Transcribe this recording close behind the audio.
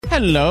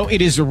Hello,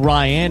 it is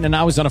Ryan, and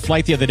I was on a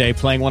flight the other day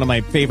playing one of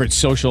my favorite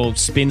social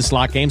spin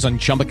slot games on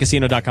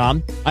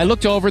ChumbaCasino.com. I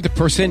looked over at the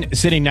person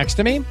sitting next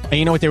to me, and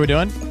you know what they were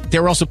doing? They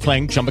were also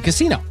playing Chumba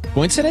Casino.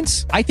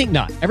 Coincidence? I think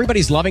not.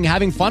 Everybody's loving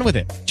having fun with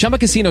it. Chumba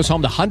Casino is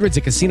home to hundreds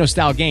of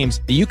casino-style games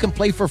that you can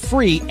play for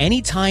free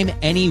anytime,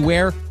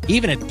 anywhere,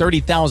 even at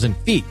 30,000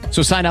 feet.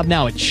 So sign up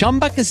now at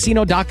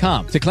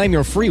ChumbaCasino.com to claim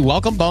your free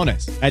welcome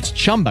bonus. That's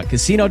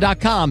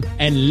ChumbaCasino.com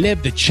and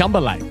live the Chumba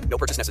life. No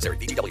purchase necessary.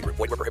 VGW. Void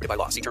where prohibited by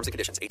law. See terms and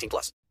conditions.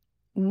 18+.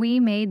 We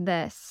made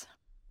this.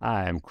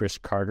 Hi, I'm Chris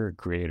Carter,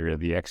 creator of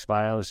The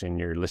X-Files, and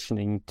you're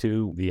listening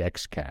to The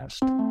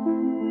X-Cast.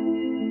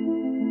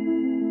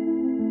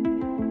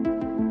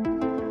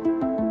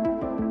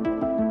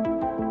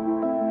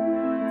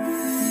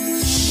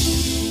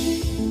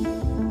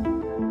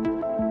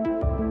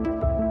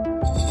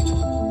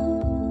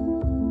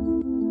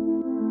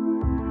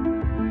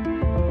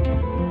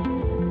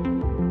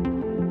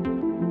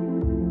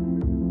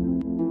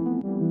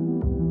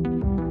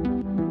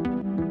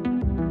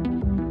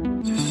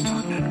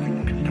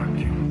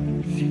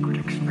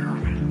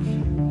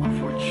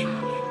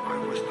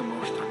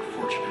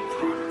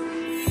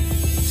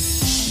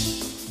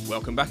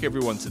 Welcome back,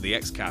 everyone, to the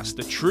X-Cast.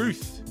 The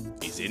truth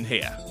is in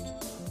here.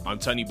 I'm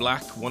Tony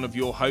Black, one of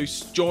your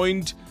hosts,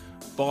 joined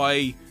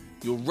by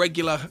your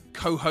regular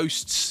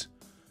co-hosts,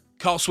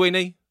 Carl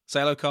Sweeney.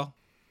 Say hello, Carl.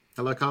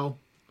 Hello, Carl.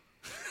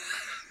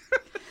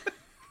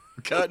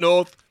 Kurt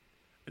North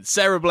and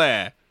Sarah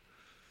Blair.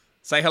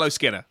 Say hello,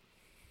 Skinner.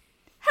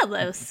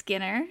 Hello,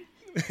 Skinner.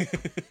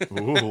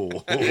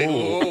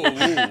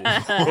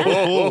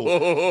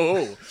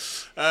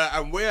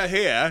 And we are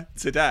here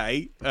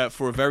today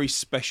for a very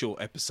special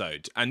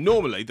episode. And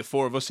normally, the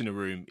four of us in a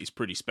room is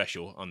pretty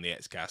special on the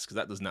X-Cast because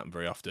that doesn't happen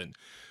very often.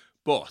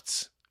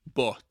 But,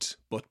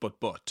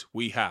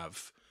 we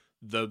have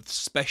the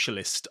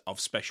specialist of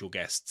special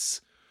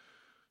guests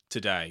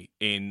today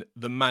in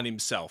the man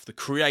himself, the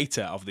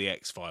creator of the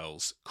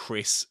X-Files,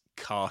 Chris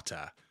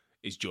Carter,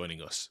 is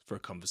joining us for a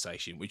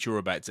conversation, which you're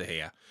about to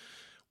hear.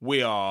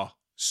 We are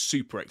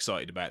super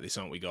excited about this,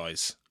 aren't we,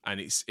 guys? And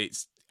it's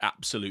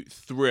absolute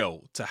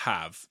thrill to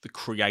have the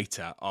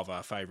creator of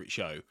our favourite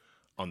show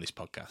on this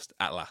podcast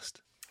at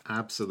last.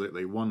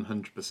 Absolutely,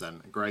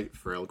 100%. A great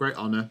thrill, great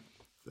honour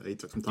that he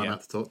took some time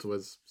out to talk to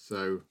us.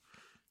 So,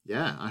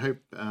 yeah, I hope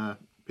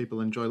people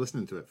enjoy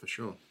listening to it for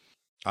sure.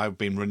 I've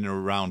been running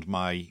around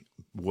my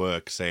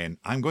work saying,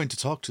 I'm going to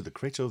talk to the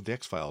creator of the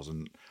X-Files.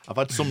 And I've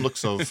had some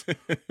looks of,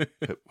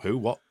 who,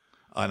 what?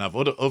 And I've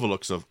had other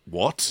looks of,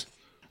 what?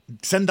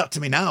 Send that to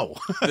me now.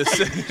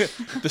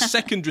 The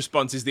second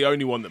response is the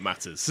only one that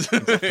matters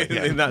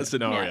in that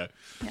scenario.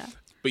 Yeah.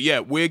 But yeah,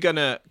 we're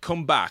gonna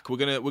come back. We're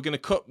gonna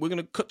cut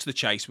to the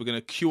chase. We're gonna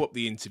queue up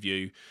the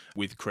interview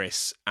with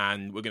Chris,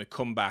 and we're gonna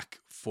come back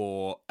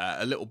for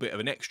a little bit of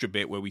an extra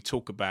bit where we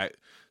talk about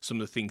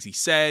some of the things he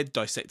said,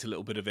 dissect a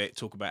little bit of it,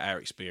 talk about our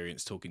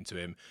experience talking to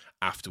him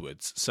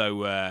afterwards.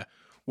 So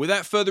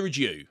without further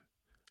ado,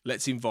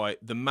 let's invite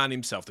the man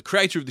himself, the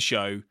creator of the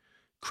show,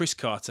 Chris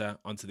Carter,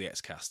 onto the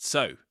X-Cast.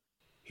 So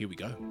here we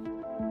go.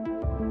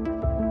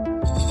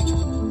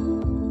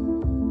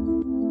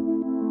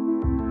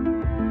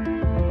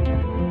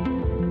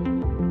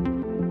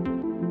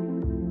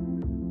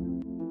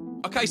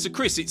 Okay, so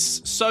Chris,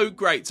 it's so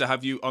great to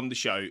have you on the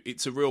show.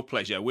 It's a real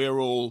pleasure. We're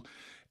all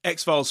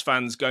X-Files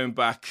fans going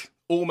back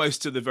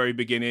almost to the very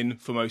beginning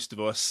for most of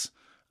us.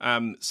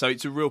 So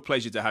it's a real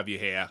pleasure to have you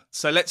here.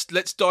 So let's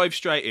dive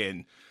straight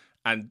in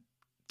and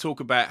talk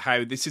about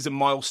how this is a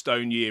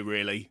milestone year,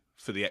 really,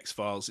 for the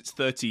X-Files. It's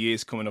 30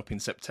 years coming up in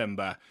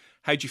September.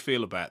 How do you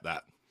feel about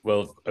that?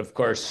 Well, of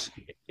course,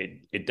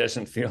 it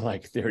doesn't feel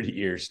like 30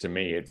 years to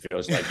me. It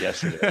feels like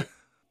yesterday.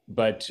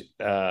 But,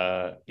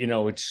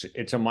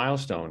 it's a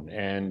milestone.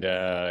 And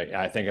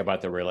I think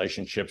about the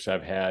relationships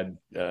I've had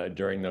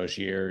during those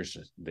years,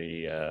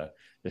 the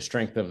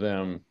strength of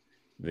them,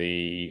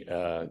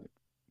 the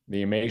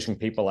amazing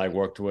people I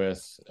worked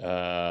with.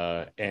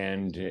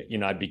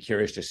 And I'd be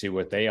curious to see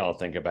what they all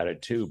think about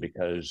it, too,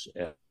 because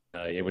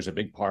it was a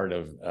big part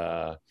of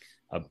a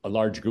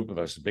large group of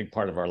us, a big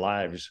part of our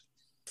lives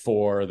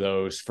for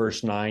those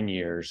first 9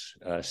 years,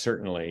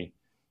 certainly.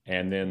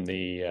 And then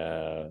the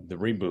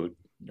reboot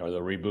or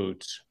the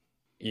reboots,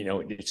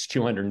 it's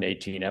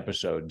 218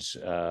 episodes.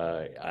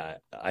 I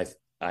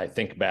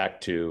think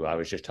back to, I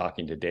was just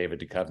talking to David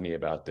Duchovny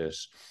about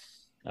this.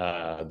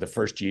 The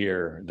first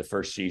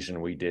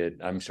season we did,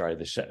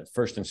 the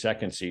first and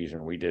second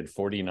season, we did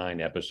 49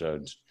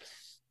 episodes.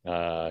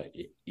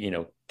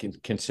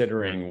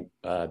 Considering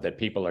that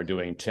people are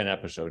doing 10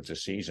 episodes a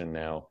season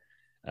now,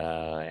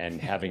 and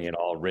having it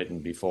all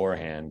written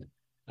beforehand,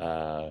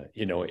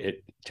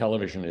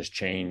 television has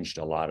changed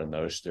a lot in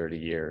those 30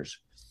 years.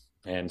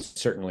 And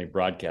certainly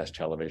broadcast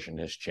television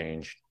has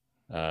changed.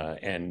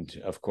 And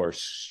of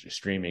course,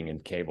 streaming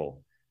and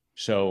cable.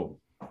 So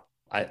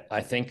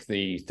I think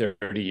the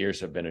 30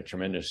 years have been a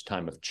tremendous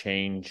time of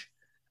change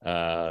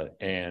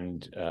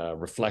and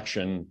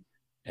reflection.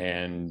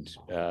 And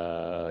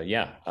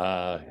it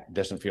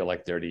doesn't feel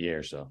like 30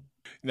 years though.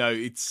 No,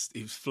 it's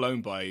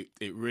flown by.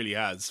 It really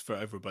has for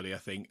everybody, I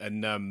think.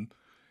 And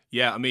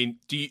yeah, I mean,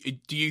 do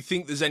you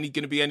think there's going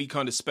to be any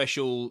kind of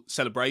special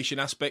celebration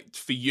aspect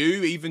for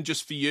you, even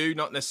just for you,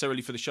 not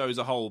necessarily for the show as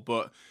a whole,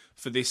 but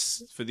for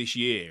this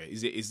year?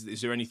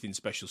 Is there anything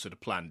special sort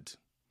of planned?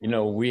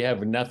 We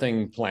have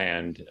nothing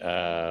planned.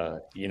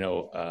 I'm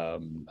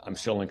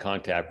still in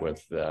contact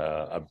with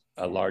a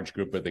large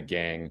group of the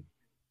gang.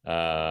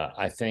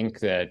 I think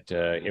that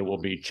it will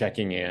be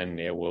checking in.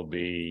 It will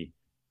be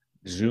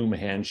Zoom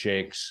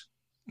handshakes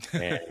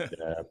and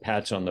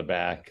pats on the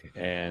back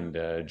and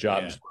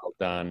jobs well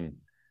done,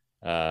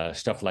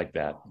 stuff like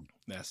that.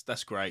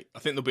 That's great. I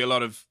think there'll be a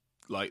lot of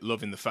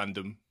love in the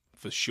fandom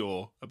for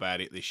sure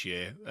about it this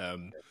year.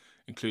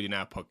 Including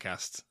our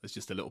podcast as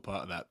just a little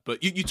part of that.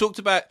 But you talked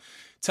about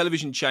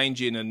television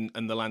changing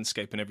and the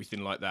landscape and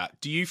everything like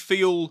that. Do you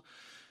feel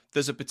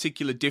there's a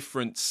particular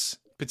difference,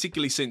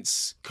 particularly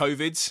since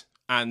COVID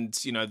and,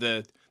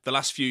 the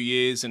last few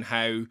years and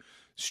how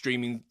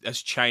streaming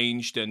has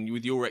changed, and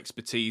with your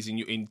expertise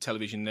in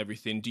television and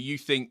everything, do you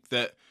think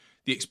that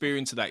the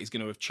experience of that is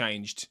going to have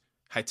changed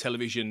how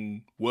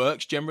television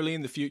works generally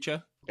in the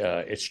future?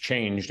 It's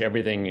changed.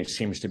 Everything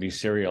seems to be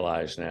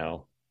serialized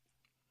now.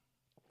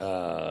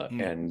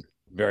 And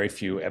very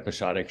few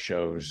episodic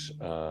shows,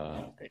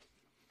 on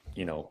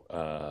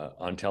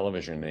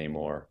television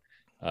anymore.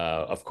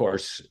 Of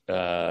course,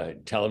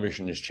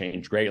 television has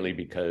changed greatly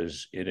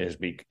because it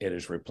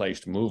has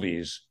replaced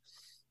movies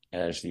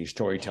as the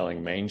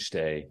storytelling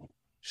mainstay.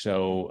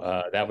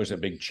 So that was a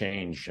big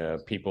change.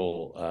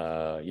 People,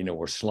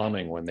 were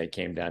slumming when they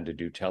came down to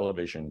do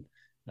television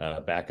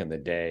back in the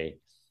day.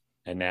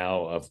 And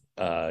now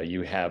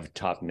you have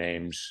top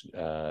names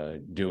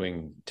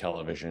doing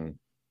television.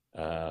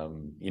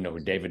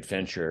 David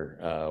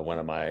Fincher, one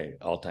of my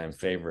all-time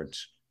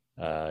favorites,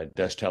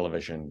 does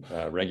television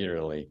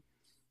regularly.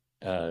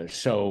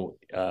 So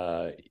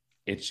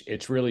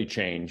it's really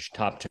changed.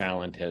 Top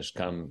talent has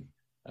come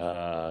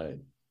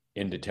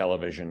into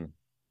television,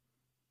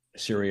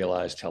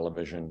 serialized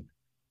television,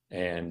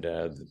 and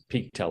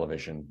peak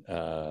television.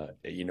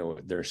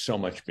 There's so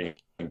much being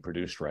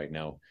produced right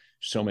now,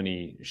 so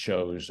many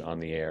shows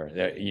on the air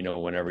that,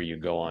 whenever you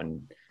go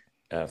on,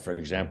 for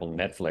example,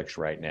 Netflix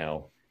right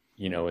now,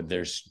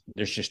 there's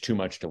just too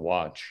much to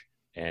watch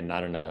and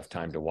not enough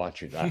time to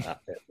watch it, at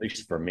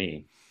least for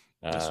me.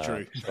 That's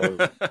true. So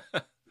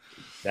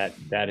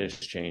that has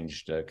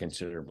changed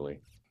considerably.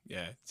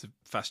 Yeah, it's a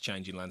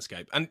fast-changing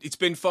landscape, and it's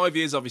been 5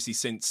 years, obviously,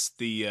 since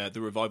the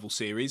revival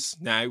series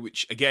now,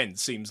 which again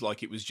seems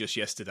like it was just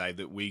yesterday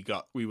that we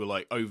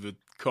were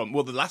overcome.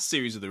 Well, the last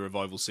series of the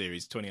revival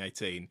series,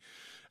 2018,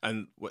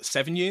 and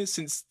 7 years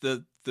since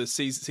the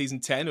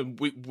season 10, and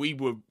we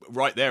were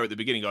right there at the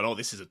beginning, going, "Oh,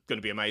 this is going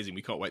to be amazing!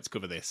 We can't wait to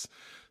cover this."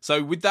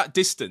 So, with that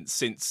distance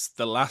since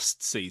the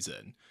last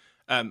season,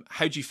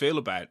 how do you feel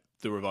about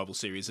the revival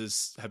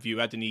series? Have you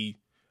had any?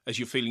 Has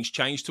your feelings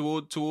changed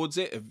towards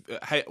it?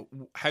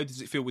 How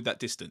does it feel with that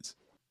distance?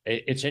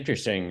 It's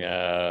interesting.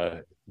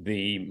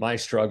 The My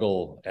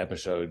Struggle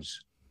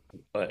episodes,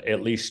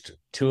 at least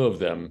two of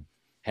them,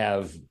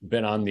 have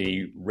been on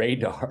the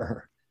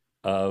radar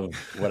of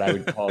what I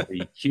would call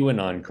the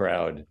QAnon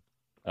crowd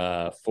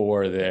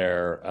for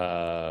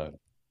their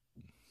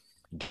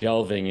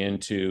delving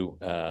into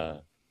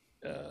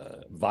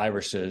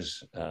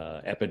viruses,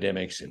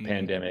 epidemics,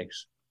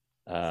 pandemics,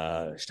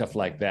 stuff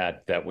like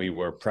that we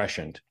were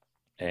prescient.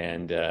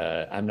 And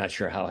I'm not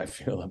sure how I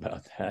feel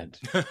about that.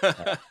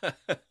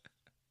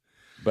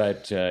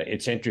 But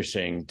it's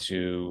interesting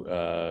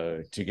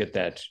to get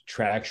that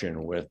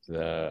traction with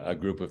a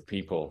group of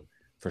people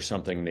for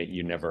something that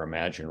you never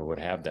imagined would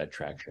have that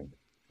traction.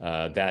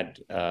 That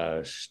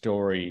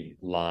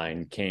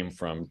storyline came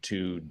from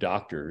two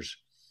doctors,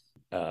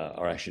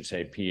 or I should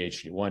say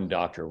PhD, one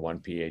doctor, one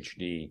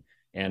PhD,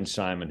 Anne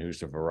Simon,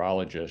 who's a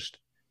virologist,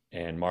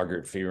 and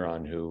Margaret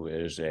Fearon, who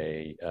is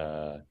a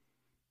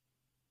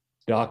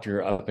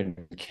doctor up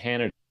in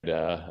Canada.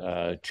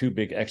 Two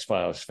big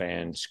X-Files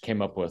fans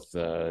came up with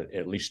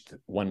at least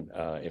one,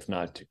 if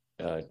not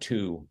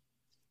two,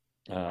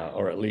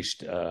 or at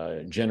least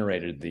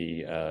generated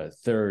the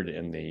third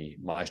in the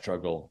My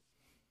Struggle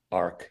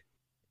arc.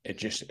 It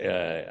just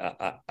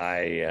that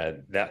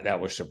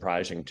was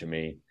surprising to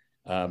me.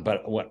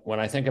 But when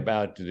I think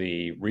about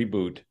the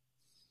reboot,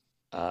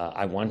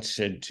 I once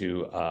said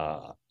to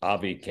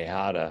Avi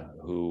Quijada,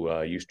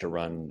 who used to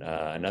run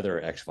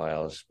another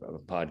X-Files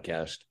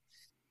podcast,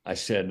 I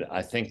said,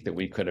 I think that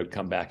we could have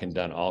come back and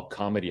done all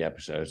comedy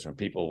episodes and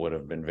people would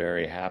have been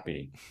very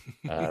happy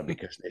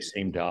because they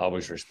seem to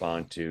always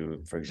respond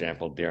to, for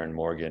example, Darren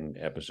Morgan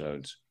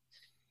episodes.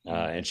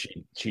 And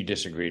she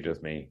disagreed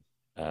with me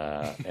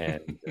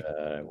and,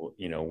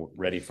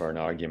 ready for an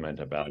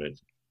argument about it.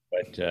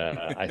 But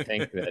I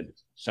think that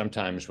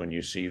sometimes when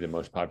you see the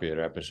most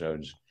popular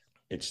episodes,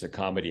 it's the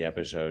comedy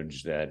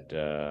episodes that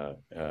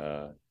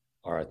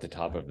are at the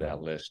top of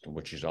that list,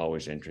 which is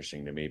always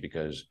interesting to me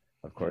because,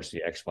 of course,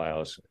 the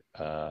X-Files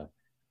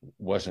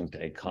wasn't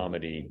a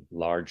comedy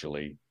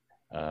largely,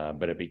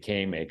 but it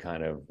became a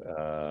kind of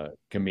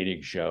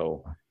comedic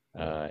show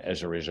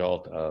as a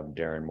result of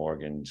Darren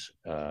Morgan's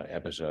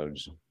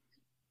episodes.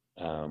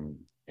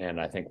 And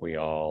I think we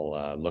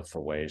all look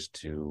for ways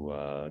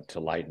to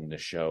lighten the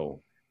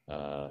show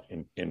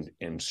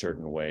in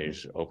certain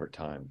ways over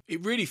time.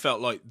 It really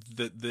felt like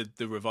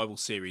the Revival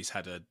series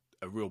had a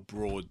real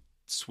broad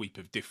sweep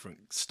of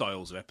different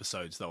styles of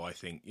episodes, though. I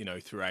think,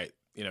 throughout,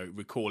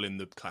 recalling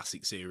the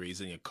classic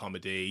series and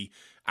comedy,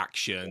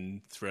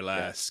 action,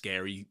 thriller,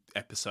 scary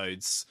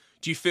episodes.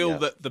 Do you feel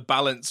that the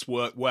balance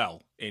worked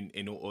well in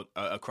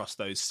across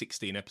those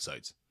 16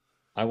 episodes?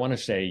 I want to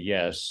say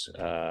yes.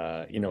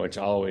 It's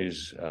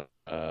always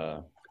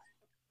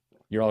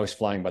you're always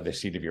flying by the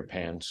seat of your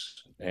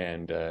pants,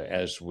 and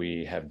as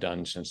we have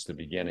done since the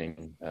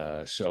beginning,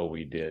 so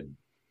we did,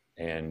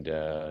 and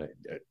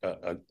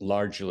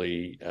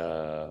largely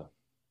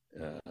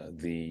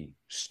the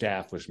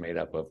staff was made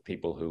up of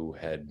people who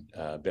had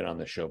been on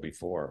the show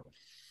before,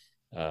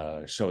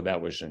 so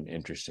that was an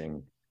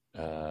interesting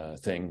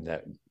thing,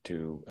 that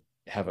to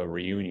have a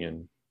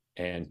reunion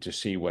and to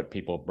see what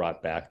people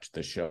brought back to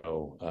the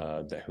show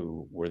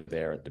who were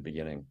there at the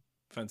beginning.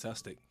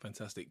 Fantastic.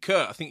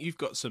 Kurt, I think you've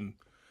got some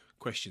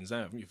questions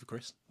there, haven't you, for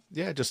Chris?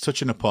 Yeah, just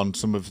touching upon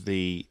some of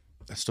the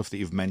stuff that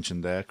you've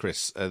mentioned there,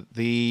 Chris.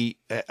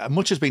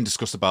 Much has been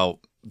discussed about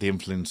the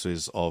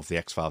influences of the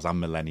X-Files and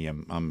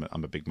Millennium.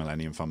 I'm a big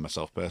Millennium fan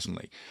myself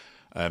personally.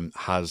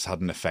 Has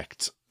had an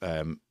effect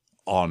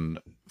on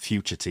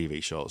future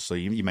TV shows. So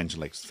you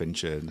mentioned like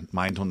Fincher, and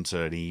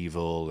Mindhunter, and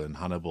Evil, and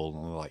Hannibal,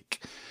 and the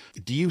like.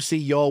 Do you see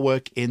your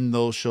work in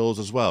those shows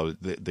as well?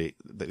 The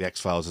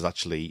X-Files is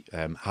actually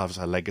has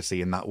a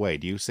legacy in that way.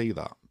 Do you see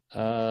that?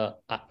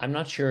 I'm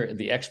not sure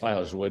the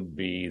X-Files would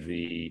be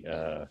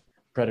the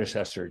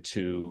predecessor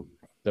to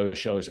those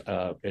shows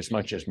as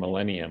much as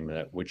Millennium,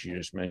 which you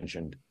just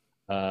mentioned.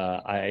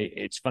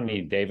 It's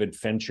funny, David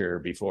Fincher,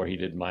 before he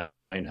did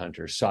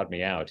Mindhunter, sought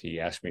me out. He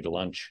asked me to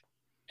lunch,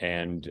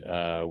 and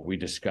we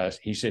discussed.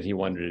 He said he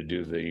wanted to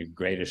do the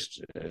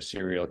greatest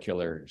serial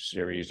killer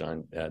series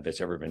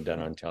that's ever been done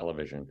on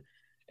television,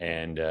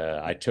 and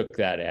I took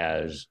that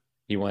as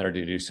he wanted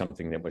to do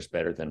something that was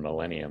better than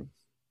Millennium.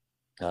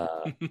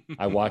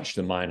 I watched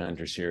the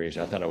Mindhunter series.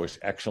 I thought it was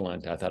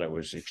excellent. I thought it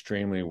was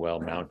extremely well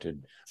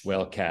mounted,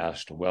 well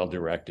cast, well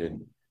directed,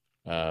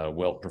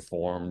 well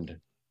performed,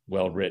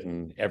 well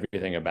written.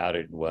 Everything about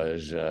it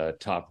was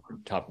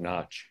top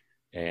notch.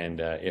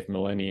 And if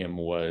Millennium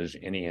was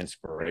any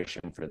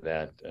inspiration for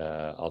that,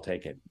 I'll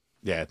take it.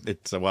 Yeah,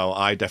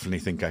 I definitely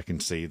think I can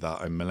see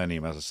that. And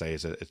Millennium, as I say,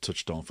 is a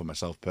touchstone for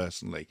myself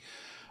personally.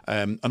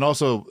 And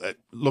also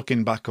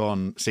looking back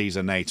on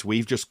season 8,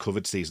 we've just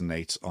covered season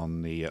 8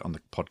 on the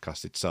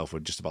podcast itself. We're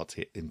just about to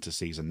hit into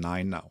season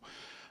 9 now.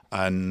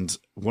 And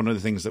one of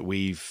the things that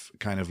we've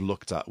kind of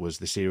looked at was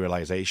the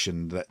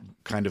serialization that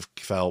kind of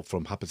fell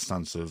from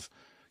happenstance of,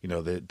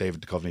 the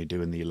David Duchovny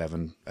doing the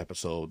 11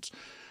 episodes.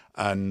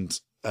 And,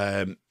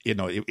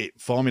 it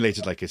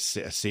formulated like a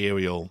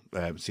serial,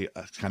 a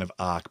kind of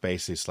arc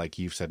basis, like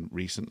you've said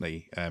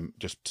recently,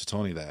 just to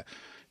Tony there.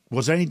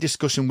 Was there any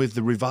discussion with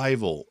the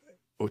Revival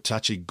to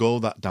actually go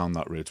down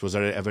that route? Was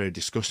there ever a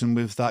discussion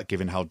with that,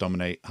 given how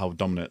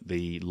dominant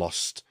the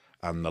Lost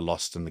and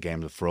the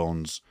Game of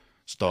Thrones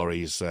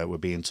stories were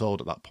being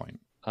told at that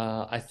point?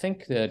 I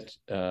think that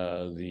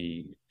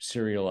the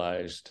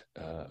serialized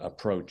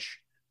approach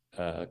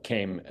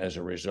came as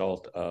a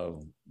result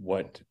of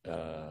what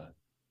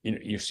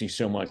you see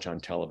so much on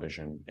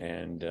television,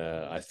 and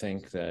I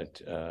think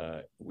that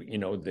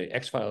the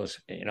X-Files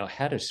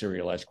had a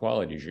serialized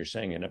quality, as you're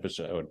saying,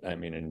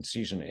 in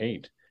season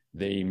 8.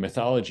 The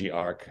mythology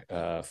arc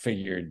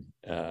figured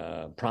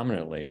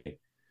prominently,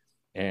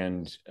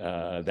 and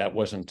that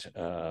wasn't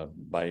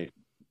by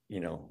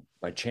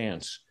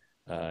chance.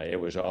 It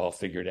was all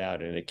figured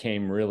out, and it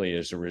came really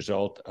as a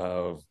result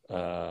of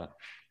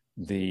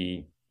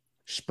the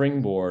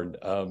springboard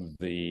of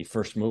the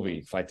first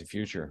movie, Fight the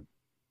Future.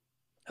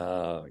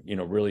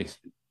 Really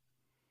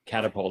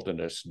catapulted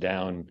us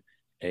down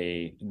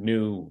a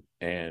new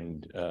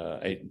and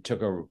it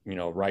took a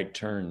right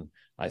turn.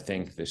 I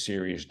think the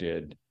series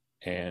did.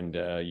 And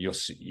you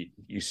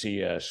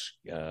see us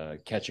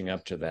catching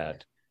up to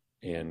that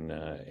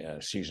in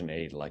season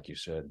 8, like you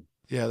said.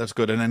 Yeah, that's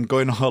good. And then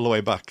going all the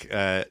way back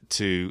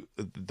to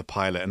the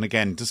pilot, and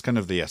again, just kind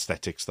of the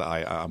aesthetics that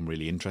I'm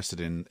really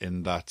interested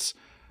in that.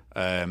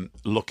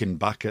 Looking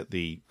back at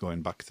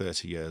going back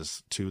 30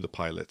 years to the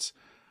pilot,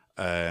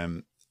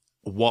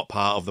 what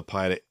part of the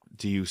pilot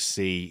do you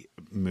see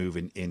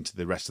moving into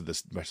the rest of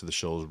the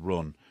show's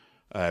run?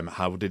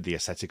 How did the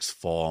aesthetics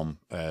form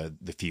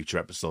the future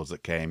episodes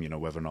that came?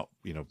 Whether or not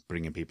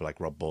bringing people like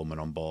Rob Bowman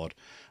on board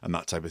and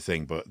that type of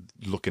thing. But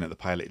looking at the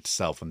pilot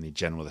itself and the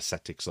general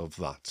aesthetics of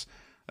that,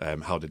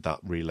 how did that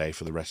relay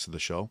for the rest of the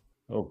show?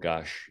 Oh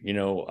gosh,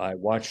 I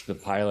watched the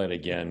pilot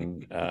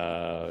again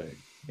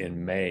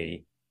in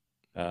May.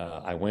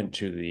 I went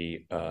to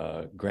the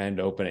grand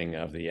opening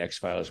of the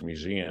X-Files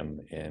Museum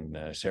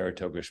in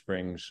Saratoga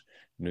Springs,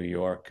 New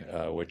York,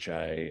 which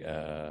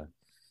I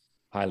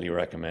highly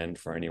recommend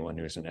for anyone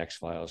who's an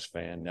X-Files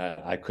fan.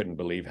 I couldn't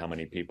believe how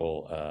many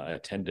people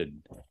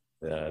attended.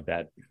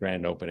 that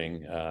grand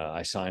opening.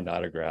 I signed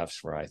autographs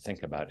for, I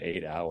think, about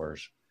 8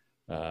 hours.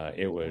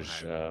 It was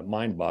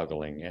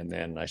mind-boggling. And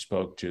then I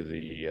spoke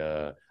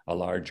to a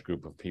large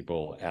group of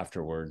people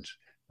afterwards,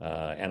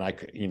 and I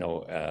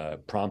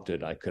could,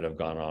 prompted, I could have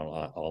gone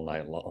on all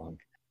night long.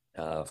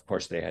 Of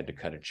course, they had to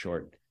cut it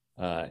short.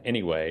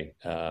 Anyway,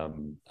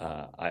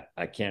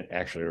 I can't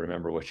actually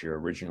remember what your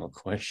original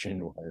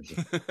question was.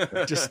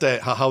 Just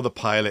how the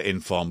pilot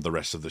informed the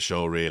rest of the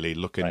show, really.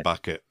 Looking Right.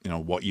 back at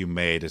what you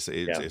made,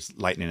 it's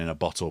lightning in a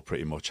bottle,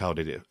 pretty much. How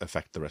did it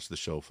affect the rest of the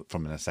show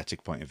from an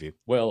aesthetic point of view?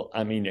 Well,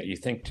 I mean, you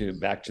think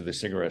back to the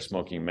cigarette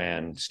smoking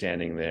man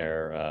standing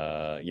there,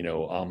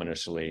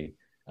 ominously,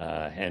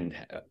 and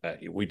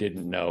we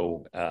didn't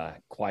know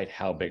quite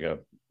how big a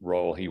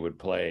role he would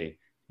play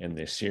in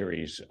the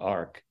series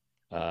arc.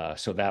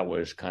 So that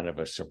was kind of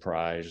a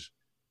surprise.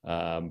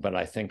 But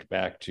I think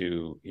back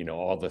to,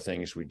 all the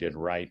things we did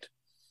right.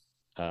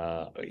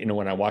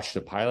 When I watched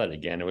the pilot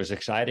again, it was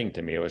exciting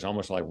to me. It was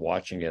almost like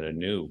watching it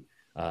anew.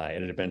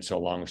 It had been so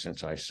long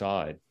since I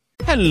saw it.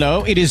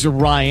 Hello, it is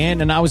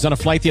Ryan, and I was on a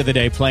flight the other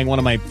day playing one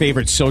of my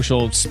favorite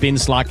social spin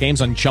slot games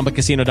on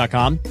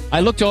ChumbaCasino.com. I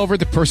looked over at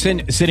the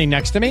person sitting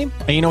next to me,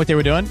 and you know what they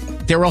were doing?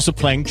 They were also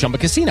playing Chumba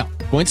Casino.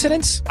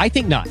 Coincidence? I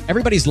think not.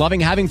 Everybody's loving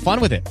having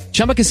fun with it.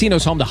 Chumba Casino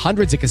is home to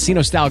hundreds of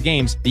casino-style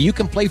games that you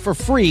can play for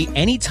free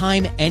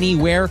anytime,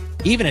 anywhere,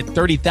 even at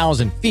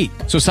 30,000 feet.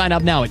 So sign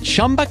up now at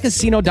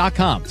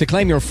ChumbaCasino.com to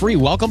claim your free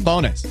welcome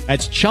bonus.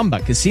 That's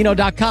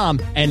ChumbaCasino.com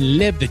and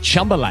live the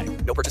Chumba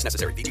life. No purchase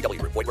necessary. VGW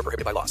Group. Void where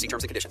prohibited by law. See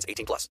terms and conditions.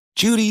 18+.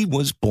 Judy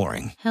was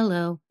boring.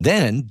 Hello.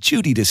 Then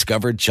Judy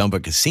discovered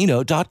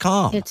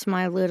ChumbaCasino.com. It's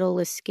my little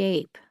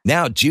escape.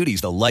 Now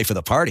Judy's the life of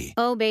the party.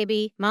 Oh,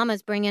 baby,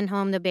 mama's bringing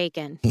home the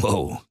bacon.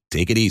 Whoa,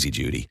 take it easy,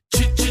 Judy.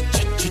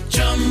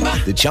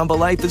 The Chumba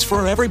life is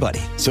for everybody.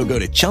 So go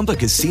to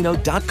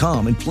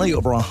ChumbaCasino.com and play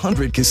over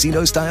 100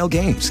 casino-style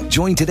games.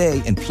 Join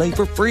today and play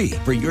for free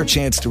for your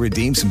chance to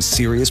redeem some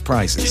serious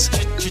prizes.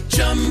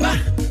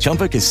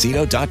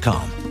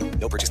 ChumbaCasino.com.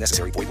 No purchase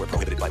necessary. Void where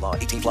prohibited by law.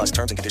 18+.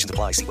 Terms and conditions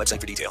apply. See website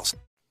for details.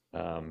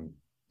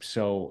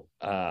 So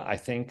I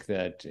think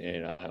that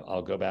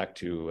I'll go back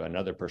to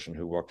another person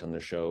who worked on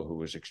the show who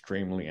was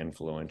extremely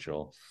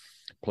influential,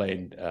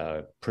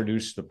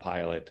 produced the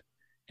pilot,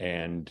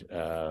 and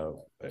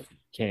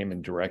came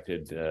and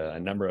directed a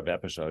number of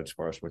episodes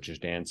for us, which is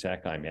Dan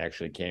Sackheim. He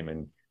actually came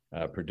and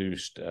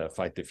produced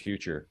Fight the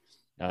Future.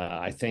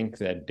 I think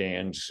that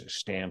Dan's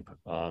stamp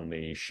on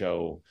the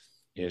show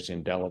is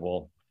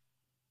indelible.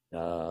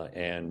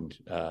 And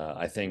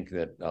I think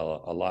that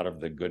a lot of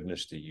the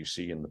goodness that you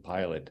see in the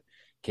pilot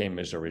came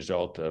as a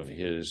result of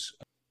his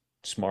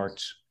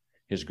smarts,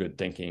 his good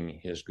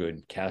thinking, his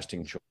good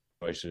casting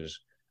choices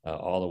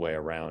all the way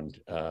around.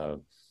 I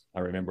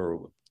remember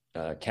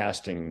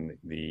casting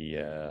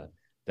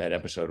that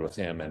episode with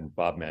him and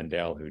Bob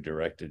Mandel, who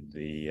directed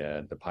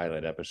the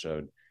pilot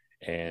episode,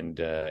 and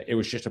it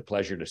was just a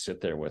pleasure to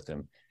sit there with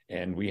him.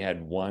 And we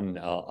had one.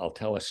 I'll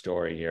tell a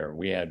story here.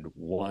 We had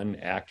one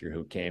actor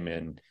who came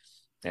in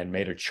and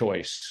made a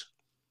choice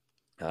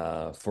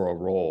for a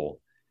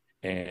role,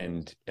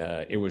 and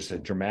it was a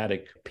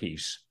dramatic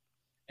piece.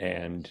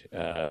 And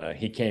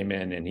he came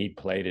in and he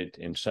played it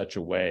in such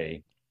a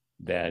way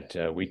that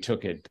we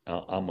took it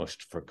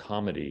almost for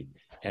comedy,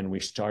 and we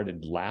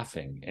started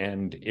laughing.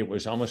 And it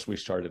was almost, we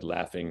started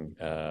laughing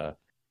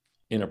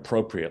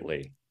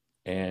inappropriately.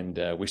 And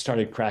we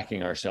started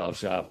cracking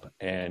ourselves up,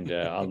 and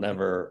I'll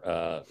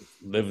never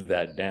live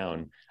that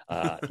down.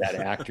 That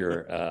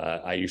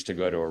actor, I used to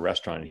go to a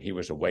restaurant, and he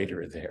was a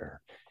waiter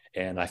there.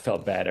 And I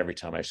felt bad every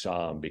time I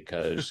saw him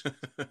because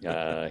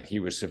he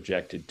was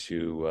subjected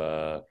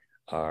to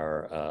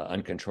our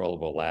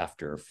uncontrollable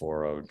laughter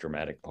for a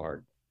dramatic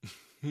part.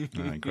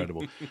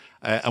 Incredible.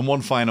 And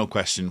one final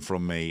question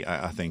from me,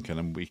 I think, and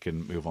then we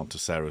can move on to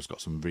Sarah, who's got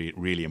some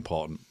really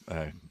important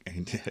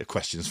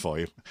questions for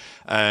you.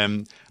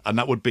 And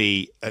that would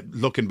be,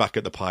 looking back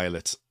at the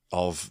pilot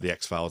of The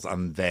X-Files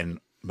and then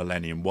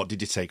Millennium, what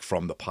did you take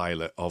from the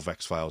pilot of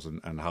X-Files,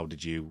 and how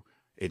did you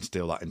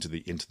instill that into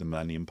the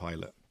Millennium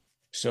pilot?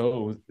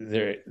 So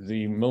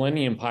the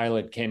Millennium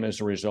pilot came as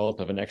a result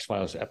of an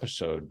X-Files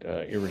episode,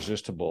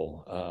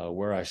 Irresistible,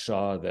 where I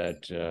saw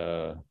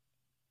that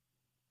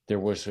there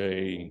was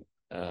an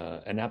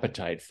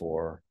appetite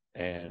for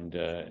and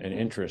an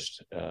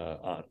interest,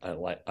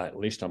 at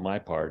least on my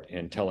part,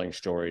 in telling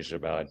stories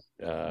about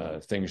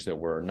things that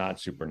were not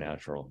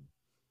supernatural.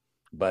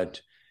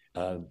 But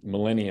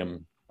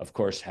Millennium, of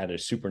course, had a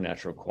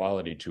supernatural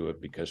quality to it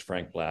because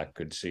Frank Black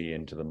could see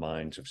into the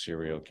minds of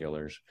serial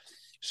killers.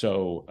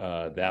 So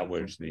that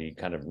was the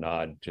kind of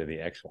nod to the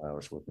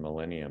X-Files with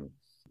Millennium.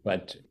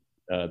 But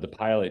the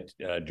pilot,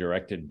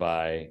 directed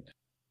by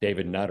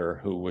David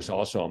Nutter, who was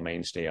also a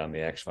mainstay on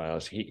the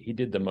X-Files, he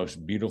did the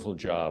most beautiful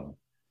job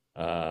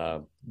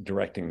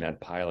directing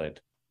that pilot.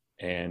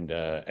 And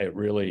it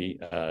really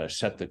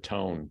set the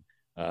tone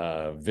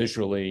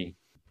visually,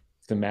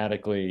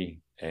 thematically,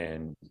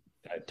 and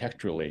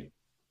textually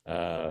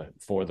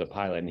for the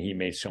pilot. And he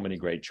made so many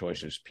great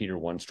choices. Peter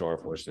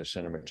Wunstorff was the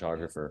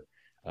cinematographer.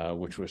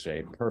 which was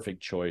a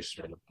perfect choice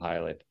for the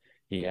pilot.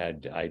 He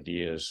had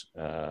ideas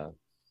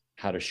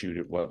how to shoot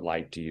it, what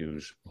light to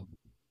use,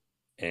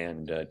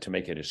 and to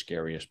make it as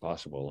scary as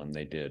possible, and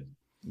they did.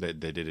 They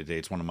did it.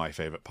 It's one of my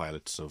favorite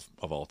pilots of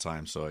all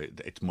time, so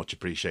it's much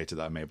appreciated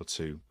that I'm able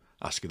to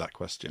ask you that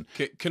question.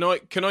 Can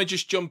I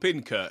just jump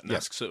in, Kurt, and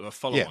ask sort of a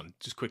follow-on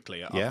just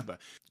quickly?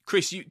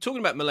 Chris, you talking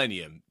about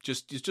Millennium?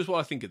 Just what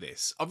I think of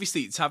this.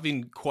 Obviously, it's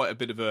having quite a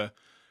bit of a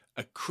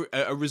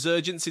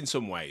resurgence in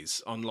some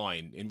ways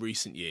online in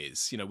recent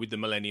years. You know, with the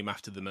Millennium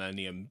After the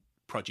Millennium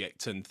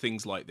project and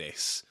things like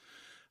this.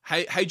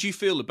 How do you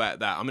feel about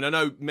that? I mean, I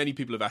know many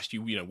people have asked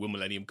you, will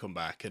Millennium come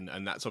back? And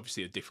that's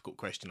obviously a difficult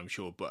question, I'm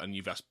sure. And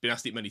you've been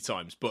asked it many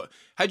times. But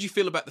how do you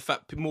feel about the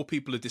fact more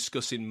people are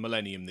discussing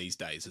Millennium these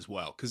days as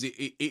well? Because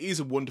it is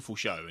a wonderful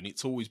show, and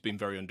it's always been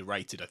very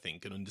underrated, I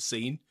think, and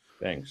underseen.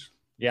 Thanks.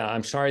 Yeah,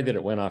 I'm sorry that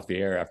it went off the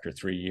air after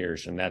 3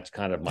 years, and that's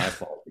kind of my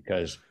fault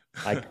because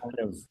I kind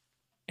of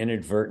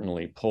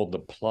inadvertently pulled the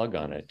plug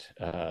on it.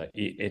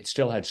 It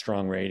still had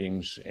strong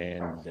ratings,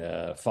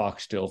 and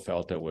Fox still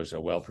felt it was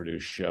a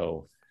well-produced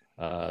show.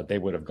 They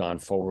would have gone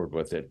forward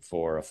with it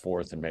for a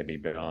fourth and maybe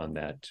beyond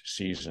that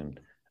season.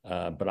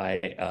 But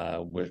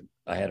I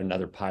had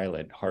another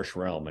pilot, Harsh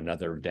Realm,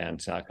 another Dan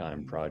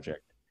Sackheim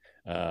project.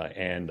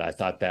 And I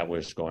thought that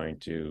was going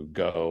to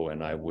go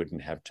and I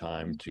wouldn't have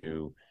time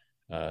to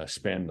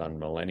spend on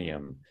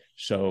Millennium.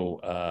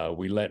 So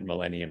we let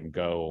Millennium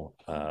go.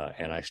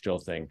 And I still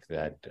think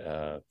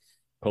that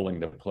pulling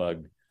the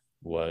plug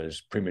was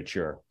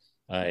premature.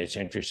 It's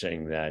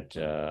interesting that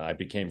I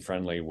became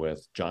friendly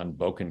with John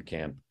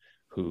Bokenkamp,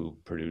 who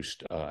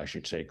produced,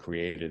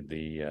 created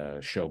the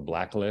show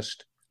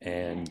Blacklist.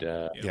 And,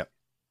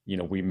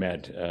 we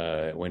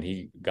met when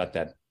he got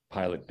that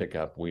pilot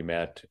pickup, we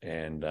met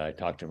and I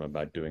talked to him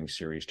about doing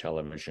series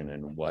television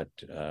and what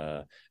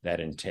that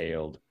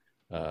entailed,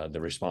 the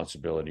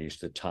responsibilities,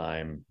 the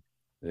time,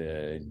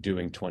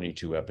 doing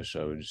 22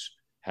 episodes,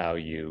 how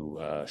you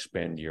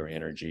spend your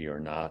energy or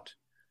not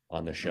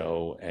on the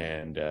show.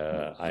 And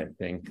I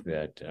think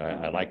that,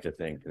 I like to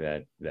think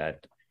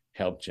that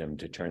helped him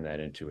to turn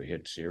that into a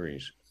hit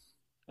series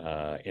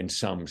in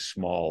some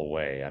small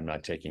way. I'm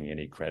not taking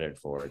any credit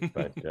for it,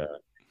 but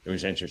it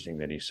was interesting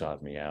that he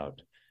sought me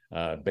out.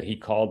 But he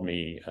called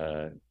me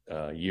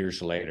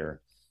years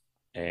later,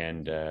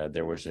 and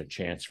there was a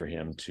chance for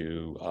him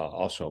to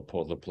also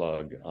pull the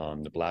plug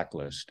on the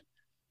Blacklist.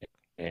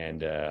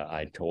 And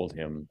I told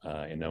him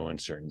in no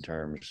uncertain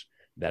terms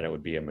that it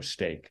would be a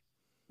mistake,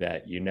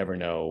 that you never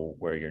know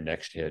where your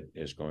next hit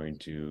is going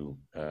to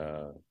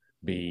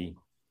be.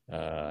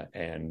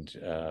 And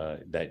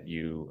that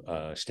you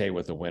stay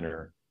with the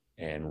winner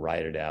and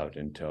ride it out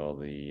until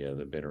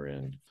the bitter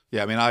end.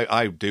 Yeah, I mean,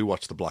 I do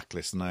watch The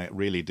Blacklist, and I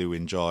really do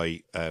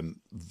enjoy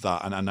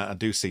that, and I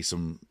do see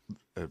some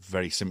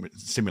very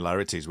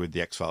similarities with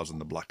the X-Files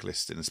and The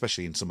Blacklist, and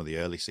especially in some of the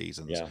early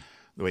seasons,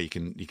 the way you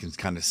can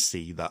kind of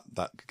see that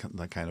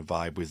kind of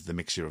vibe with the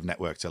mixture of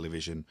network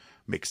television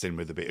mixed in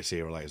with a bit of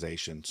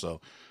serialization.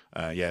 So,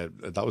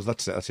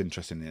 that's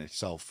interesting in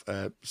itself.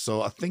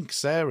 So I think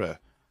Sarah,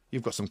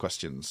 you've got some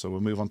questions, so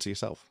we'll move on to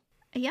yourself.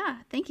 Yeah,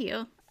 thank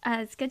you.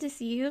 It's good to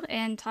see you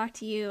and talk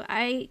to you.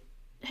 I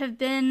have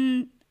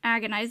been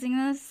agonizing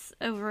this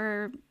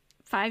over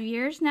 5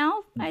 years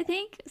now, I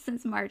think,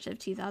 since March of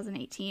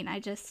 2018. I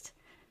just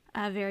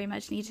very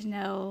much need to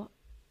know,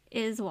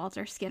 is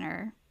Walter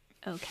Skinner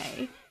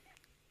okay?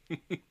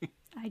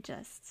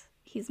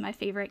 He's my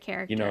favorite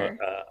character.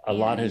 A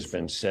lot has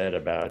been said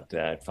about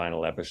that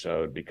final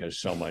episode because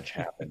so much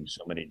happened,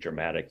 so many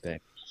dramatic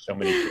things, so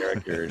many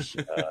characters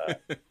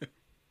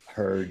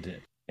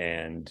heard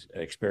and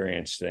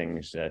experienced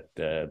things that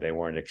they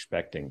weren't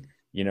expecting.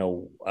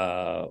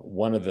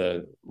 One of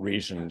the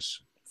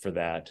reasons for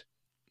that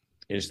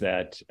is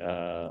that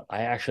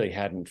I actually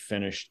hadn't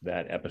finished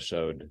that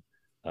episode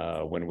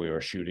when we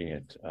were shooting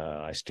it.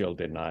 I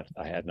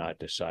had not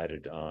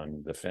decided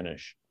on the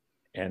finish.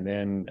 And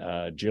then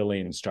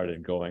Jillian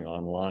started going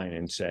online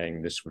and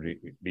saying this would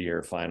be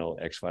her final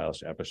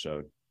X-Files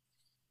episode.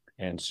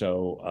 And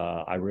so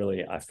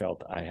I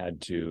felt I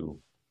had to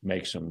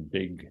make some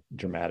big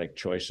dramatic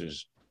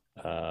choices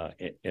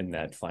in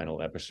that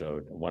final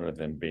episode. One of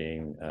them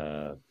being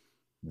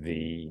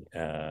the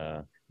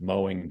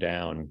mowing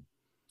down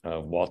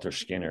of Walter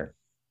Skinner.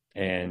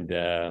 And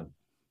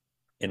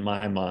in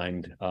my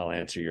mind, I'll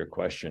answer your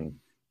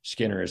question.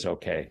 Skinner is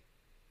okay.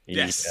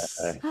 Yes.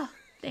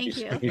 Thank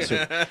you.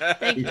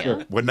 Thank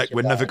you.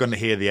 We're never going to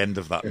hear the end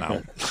of that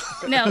now.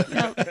 No.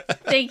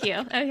 Thank you.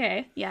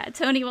 Okay. Yeah.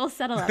 Tony will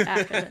settle up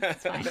after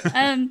this. It's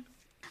fine.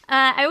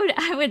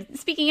 I would,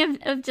 speaking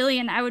of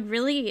Jillian, I would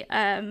really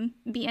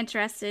be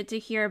interested to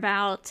hear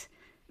about,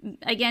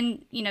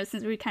 again,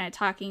 since we were kind of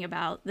talking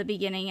about the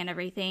beginning and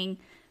everything,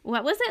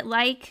 what was it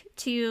like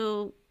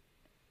to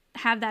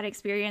have that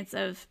experience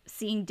of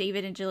seeing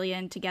David and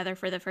Jillian together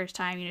for the first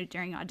time,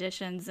 during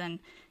auditions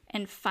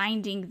and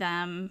finding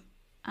them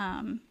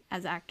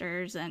as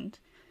actors? And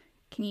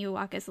can you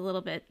walk us a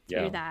little bit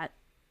through that?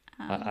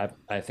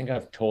 I think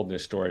I've told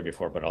this story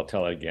before, but I'll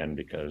tell it again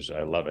because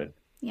I love it.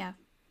 Yeah.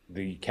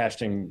 the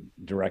casting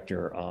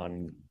director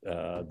on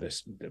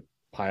the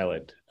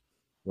pilot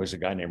was a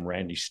guy named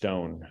Randy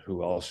Stone,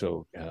 who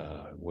also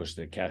was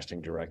the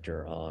casting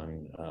director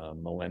on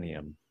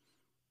Millennium.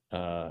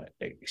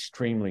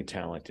 Extremely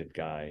talented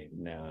guy,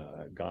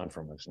 now gone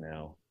from us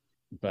now.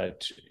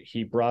 But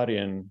he brought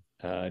in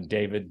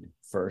David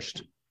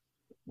first.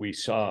 We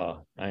saw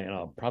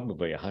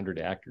probably 100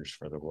 actors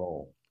for the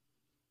role.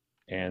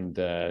 And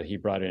he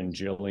brought in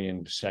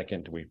Jillian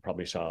second. We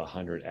probably saw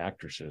 100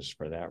 actresses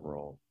for that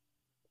role.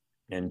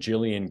 And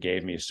Jillian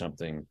gave me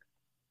something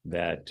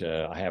that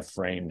I have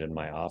framed in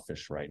my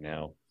office right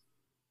now,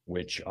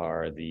 which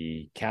are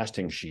the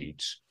casting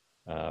sheets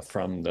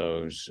from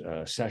those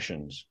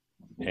sessions.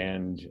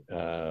 And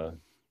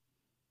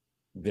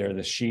they're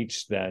the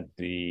sheets that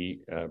the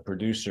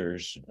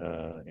producers,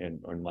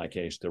 in my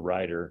case, the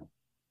writer,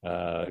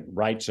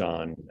 writes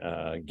on,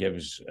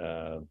 gives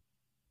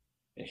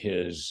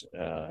his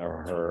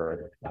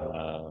or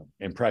her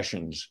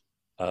impressions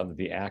of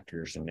the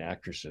actors and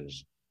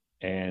actresses.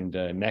 And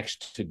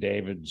next to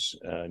David's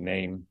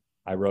name,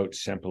 I wrote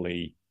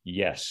simply,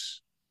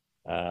 yes.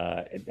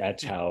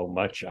 That's how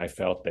much I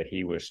felt that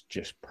he was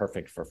just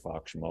perfect for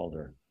Fox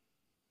Mulder.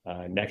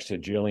 Next to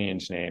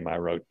Jillian's name, I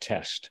wrote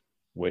test,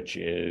 which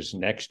is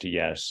next to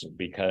yes,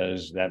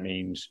 because that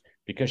means,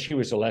 because she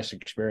was a less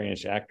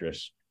experienced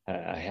actress,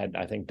 I had,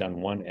 I think, done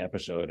one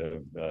episode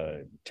of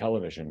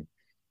television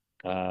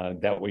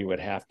that we would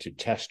have to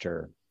test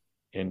her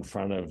in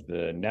front of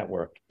the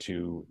network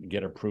to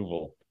get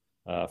approval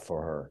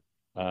for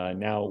her.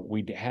 Now,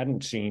 we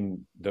hadn't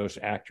seen those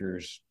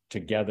actors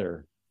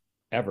together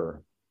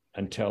ever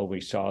until we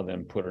saw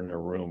them put in a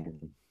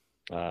room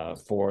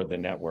for the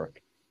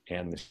network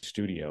and the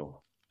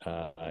studio.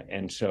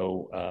 And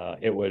so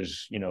it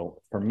was,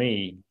 for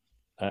me,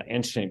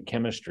 instant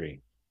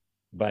chemistry.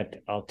 But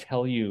I'll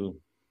tell you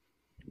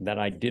that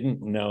I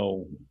didn't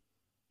know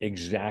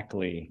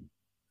exactly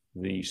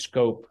the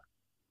scope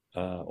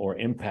or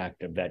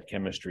impact of that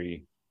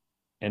chemistry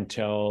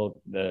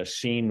until the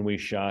scene we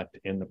shot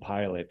in the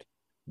pilot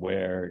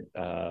where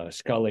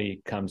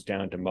Scully comes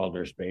down to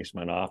Mulder's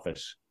basement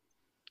office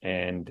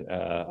and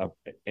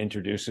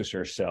introduces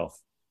herself,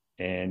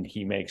 and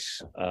he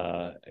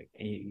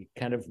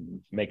kind of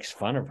makes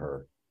fun of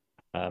her,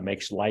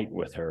 makes light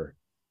with her,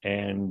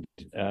 and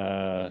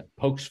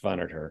pokes fun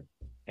at her.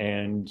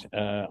 And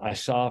I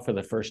saw for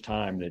the first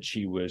time that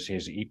she was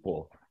his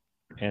equal,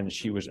 and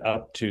she was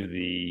up to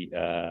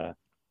the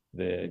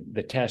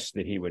test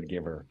that he would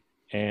give her.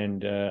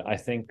 And I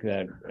think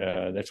that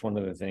that's one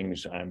of the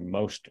things I'm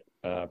most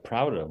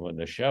proud of on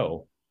the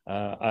show.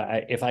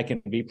 If I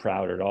can be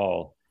proud at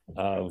all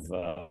of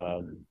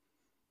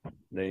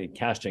the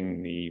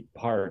casting the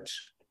parts,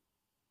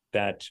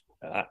 that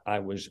I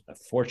was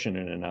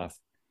fortunate enough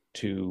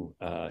to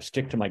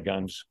stick to my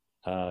guns.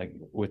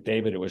 With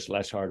David, it was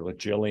less hard. With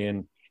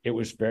Jillian, it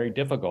was very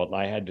difficult.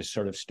 I had to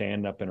sort of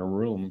stand up in a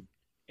room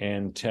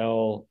and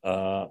tell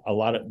a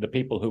lot of the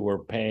people who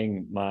were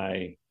paying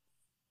my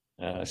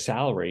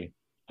salary,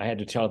 I had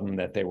to tell them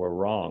that they were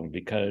wrong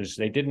because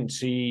they didn't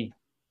see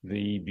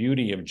the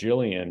beauty of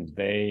Jillian.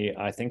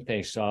 I think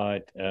they saw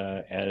it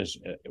as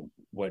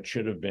what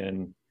should have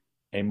been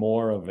a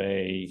more of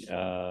a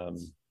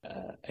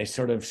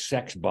sort of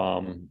sex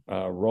bomb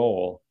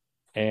role,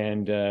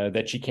 and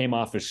that she came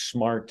off as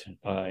smart,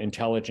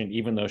 intelligent,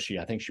 even though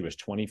I think she was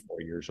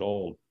 24 years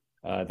old,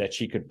 that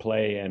she could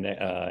play an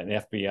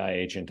FBI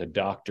agent, a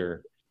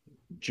doctor.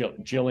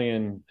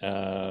 Jillian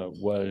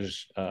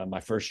was my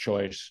first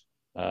choice.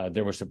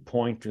 There was a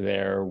point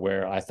there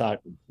where I thought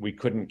we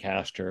couldn't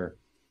cast her,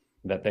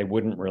 that they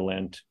wouldn't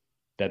relent,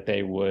 that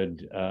they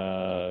would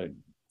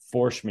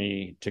force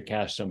me to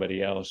cast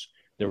somebody else.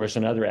 There was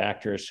another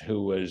actress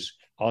who was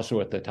also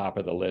at the top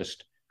of the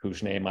list,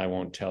 whose name I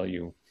won't tell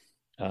you.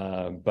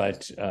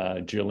 But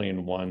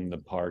Jillian won the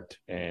part,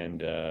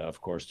 and of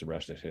course, the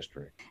rest is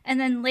history. And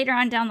then later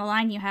on down the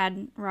line, you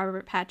had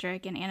Robert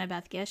Patrick and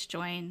Annabeth Gish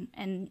join,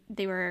 and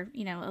they were,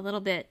 they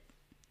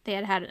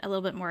had a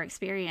little bit more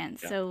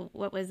experience. Yeah. So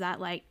what was that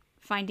like,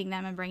 finding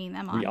them and bringing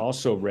them on? We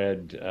also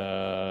read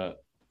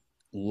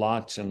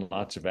lots and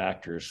lots of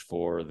actors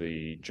for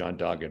the John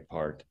Doggett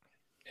part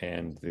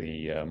and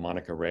the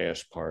Monica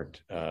Reyes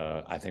part.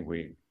 I think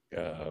we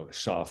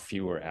saw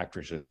fewer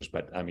actresses,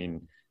 but I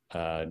mean,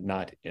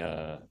 not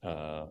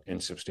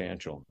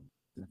insubstantial.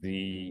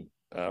 The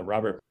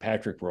Robert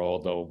Patrick role,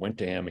 though, went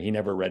to him. He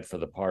never read for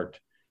the part.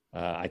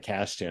 I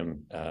cast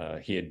him.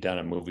 He had done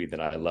a movie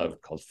that I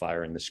loved called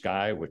Fire in the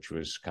Sky, which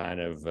was kind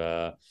of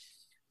a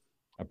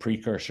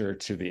precursor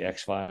to the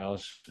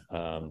X-Files,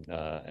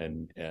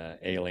 an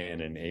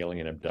alien and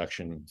alien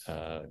abduction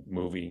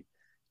movie.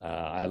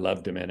 I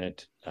loved him in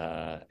it,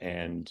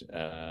 and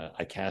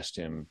I cast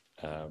him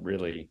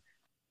really,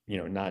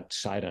 not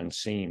sight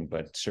unseen,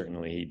 but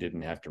certainly he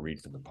didn't have to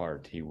read for the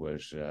part. He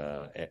was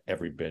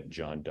every bit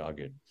John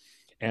Doggett.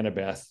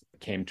 Annabeth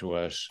came to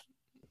us,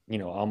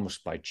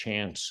 almost by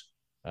chance.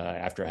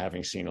 After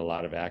having seen a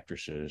lot of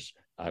actresses,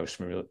 I was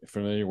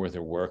familiar with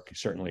her work,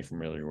 certainly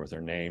familiar with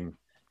her name,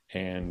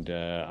 And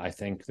I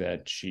think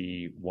that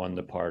she won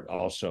the part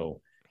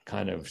also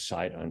kind of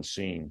sight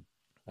unseen.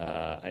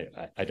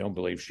 I don't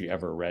believe she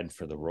ever read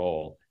for the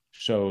role.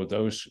 So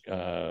those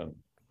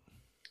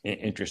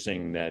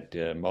interesting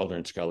that Mulder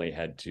and Scully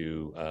had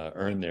to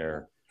earn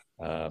their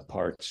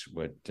parts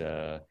with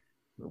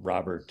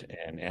Robert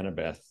and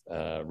Annabeth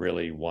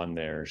really won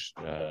theirs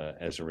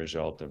as a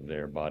result of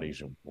their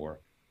bodies of war.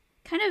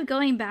 Kind of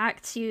going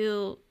back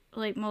to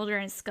like Mulder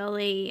and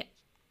Scully,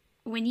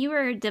 when you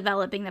were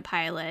developing the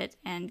pilot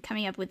and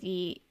coming up with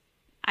the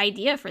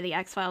idea for the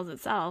X-Files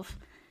itself,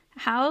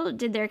 how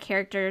did their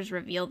characters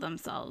reveal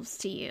themselves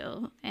to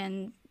you?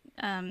 And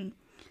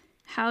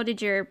how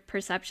did your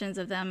perceptions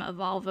of them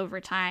evolve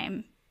over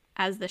time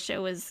as the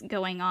show was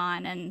going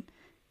on and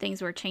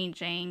things were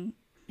changing?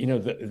 You know,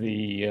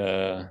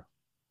 the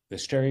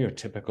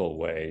stereotypical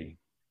way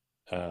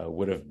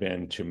would have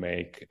been to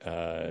make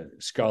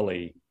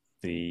Scully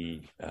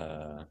the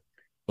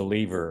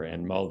believer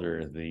and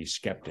Mulder the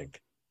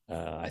skeptic.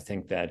 I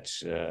think that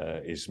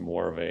is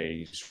more of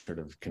a sort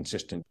of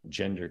consistent,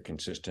 gender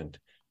consistent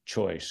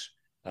choice.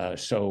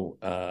 So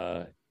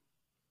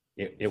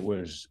it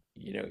was,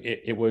 you know,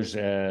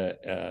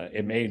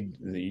 it made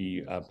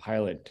the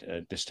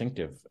pilot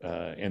distinctive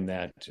in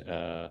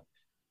that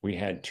we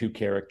had two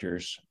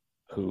characters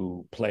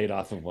who played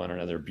off of one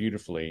another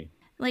beautifully.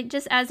 Like,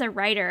 just as a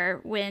writer,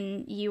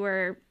 when you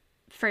were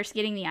first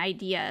getting the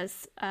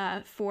ideas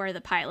for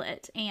the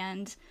pilot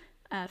and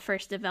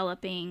first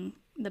developing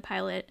the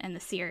pilot and the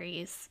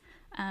series,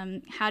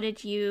 how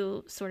did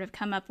you sort of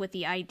come up with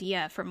the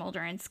idea for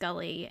Mulder and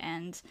Scully,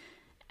 and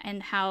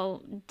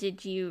how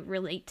did you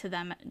relate to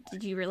them?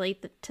 Did you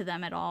relate to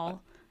them at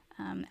all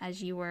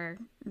as you were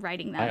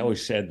writing them? I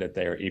always said that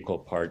they are equal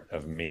part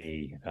of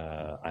me.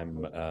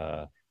 I'm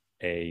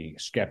a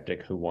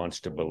skeptic who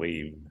wants to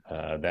believe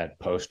that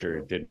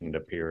poster didn't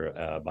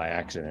appear by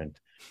accident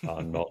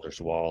on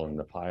Mulder's wall in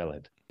the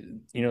pilot.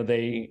 You know,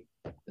 the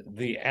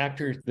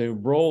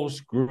roles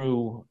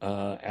grew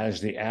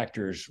as the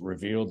actors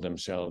revealed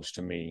themselves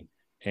to me,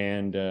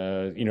 and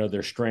you know,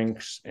 their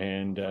strengths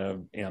and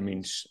I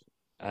mean,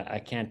 I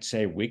can't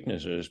say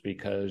weaknesses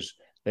because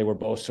they were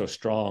both so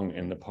strong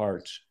in the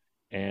parts,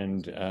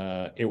 and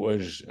it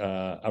was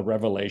a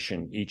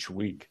revelation each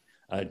week.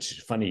 It's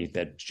funny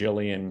that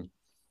Gillian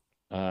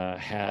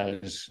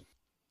has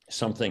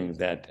something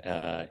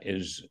that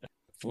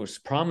was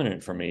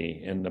prominent for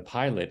me in the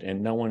pilot,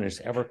 and no one has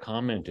ever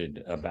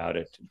commented about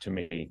it to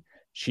me.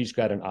 She's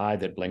got an eye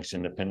that blinks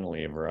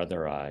independently of her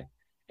other eye,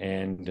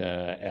 and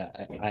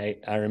I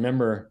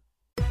remember.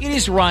 It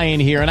is Ryan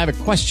here, and I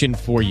have a question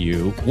for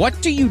you.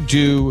 What do you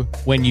do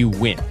when you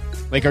win?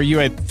 Like, are you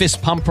a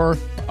fist pumper,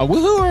 a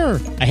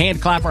woohooer, a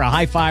hand clapper, a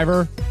high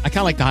fiver? I kind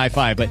of like the high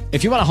five, but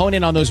if you want to hone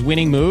in on those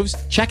winning moves,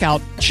 check out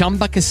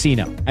Chumba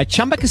Casino. At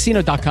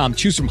ChumbaCasino.com,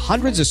 choose from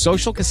hundreds of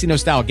social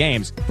casino-style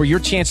games for your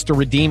chance to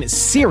redeem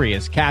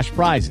serious cash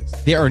prizes.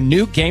 There are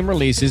new game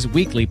releases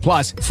weekly,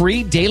 plus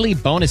free daily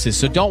bonuses.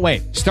 So don't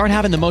wait. Start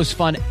having the most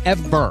fun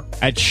ever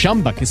at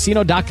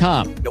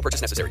ChumbaCasino.com. No purchase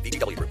necessary.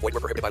 VGW Group. Void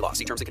where prohibited by law.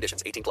 See terms and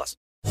conditions. 18+.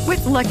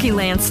 With Lucky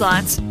Land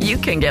Slots, you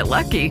can get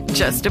lucky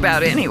just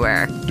about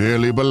anywhere.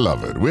 Dearly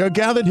beloved, we are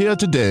gathered here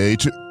today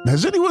to...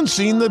 Has anyone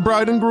seen the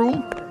bride and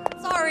groom?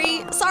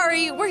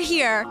 Sorry, we're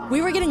here.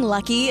 We were getting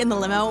lucky in the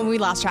limo and we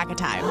lost track of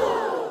time.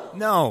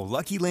 No,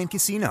 Lucky Land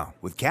Casino,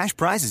 with cash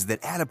prizes that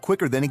add up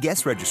quicker than a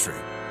guest registry.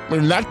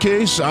 In that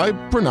case, I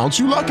pronounce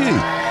you lucky.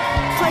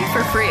 Play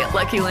for free at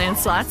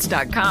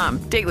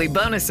LuckyLandSlots.com. Daily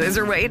bonuses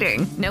are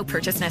waiting. No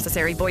purchase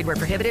necessary. Void where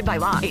prohibited by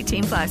law.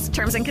 18+.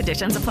 Terms and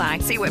conditions apply.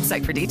 See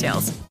website for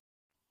details.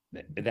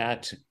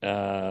 That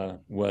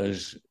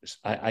was,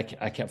 I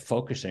kept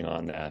focusing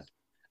on that.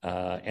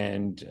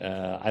 And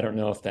I don't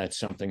know if that's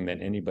something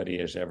that anybody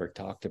has ever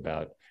talked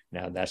about.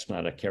 Now, that's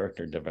not a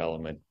character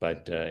development,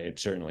 but it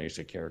certainly is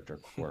a character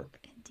quirk.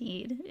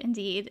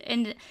 Indeed.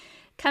 And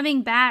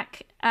coming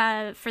back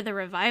for the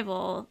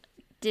revival,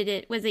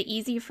 was it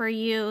easy for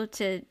you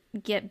to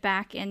get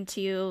back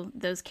into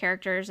those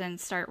characters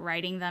and start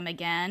writing them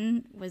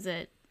again?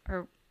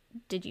 Or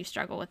did you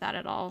struggle with that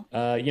at all?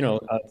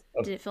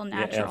 Did it feel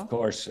natural? Yeah, of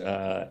course.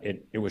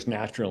 It was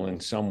natural in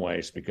some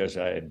ways because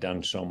I had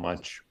done so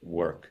much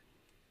work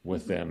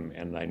with them,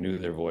 and I knew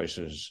their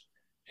voices,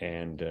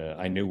 and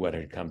I knew what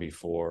had come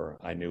before.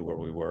 I knew where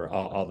we were,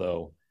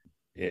 although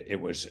it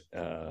was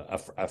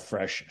a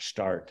fresh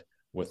start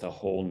with a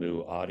whole new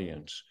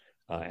audience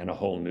and a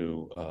whole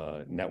new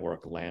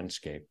network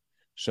landscape.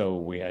 So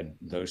we had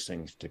those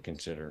things to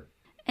consider.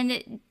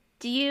 And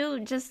do you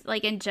just,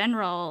 like, in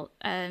general,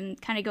 kind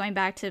of going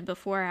back to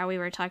before how we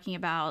were talking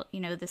about, you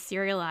know, the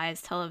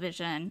serialized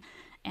television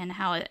and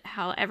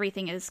how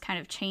everything has kind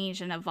of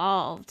changed and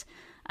evolved,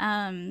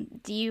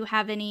 do you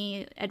have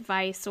any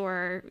advice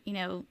or, you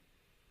know,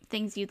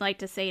 things you'd like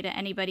to say to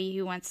anybody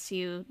who wants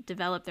to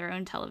develop their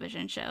own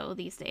television show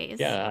these days?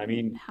 Yeah, I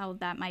mean, how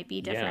that might be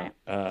different.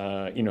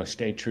 Yeah,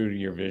 stay true to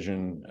your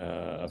vision.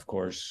 Of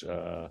course,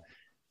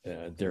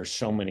 there's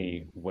so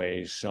many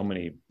ways, so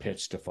many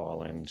pits to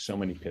fall in, so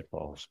many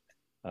pitfalls.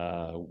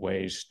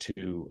 ways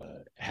to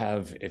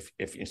have, if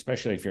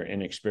especially if you're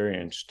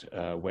inexperienced,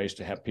 ways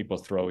to have people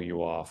throw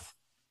you off,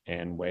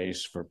 and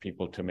ways for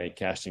people to make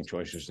casting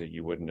choices that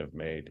you wouldn't have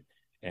made,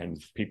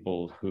 and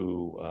people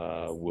who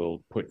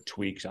will put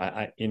tweaks.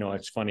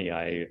 It's funny.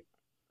 I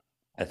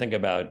think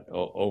about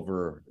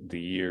over the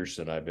years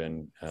that I've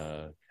been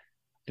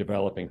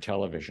developing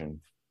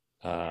television,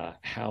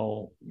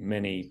 how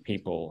many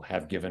people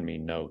have given me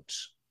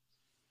notes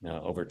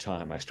over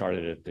time. I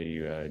started at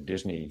the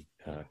Disney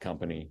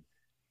company,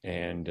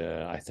 and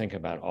I think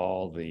about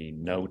all the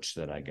notes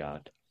that I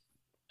got,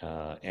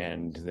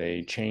 and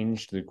they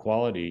changed the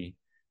quality.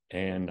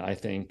 And I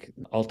think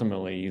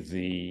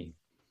ultimately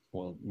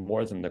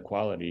more than the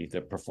quality,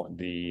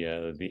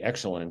 the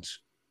excellence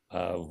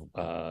of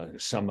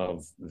some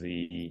of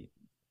the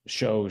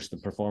shows, the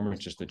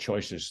performances, the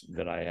choices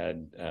that I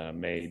had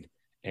made.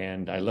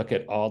 And I look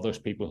at all those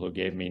people who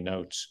gave me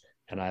notes,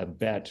 and I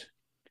bet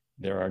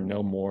there are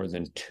no more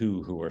than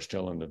 2 who are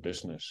still in the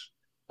business.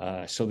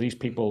 So these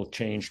people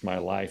changed my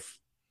life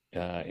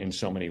in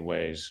so many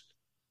ways.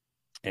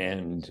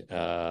 And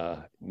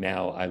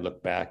now I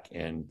look back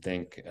and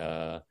think,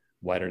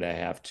 why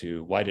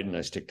didn't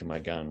I stick to my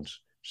guns?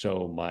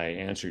 So my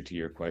answer to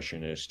your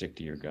question is stick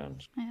to your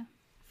guns. Yeah.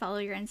 Follow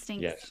your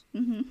instincts. Yes.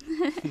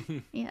 Mm-hmm.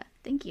 Yeah.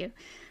 Thank you.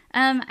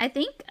 I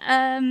think,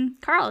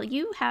 Carl,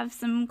 you have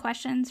some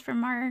questions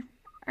from our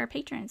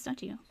patrons,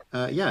 don't you?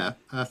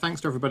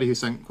 Thanks to everybody who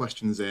sent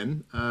questions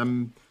in.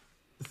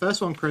 The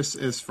first one, Chris,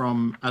 is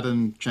from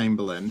Adam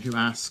Chamberlain, who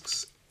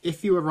asks,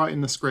 if you were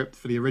writing the script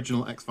for the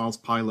original X-Files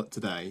pilot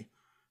today,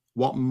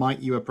 what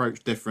might you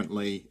approach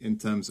differently in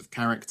terms of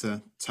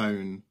character,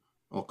 tone,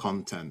 or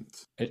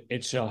content?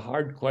 It's a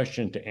hard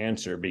question to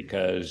answer,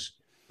 because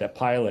that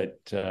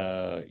pilot,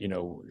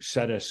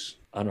 set us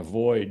on a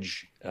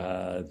voyage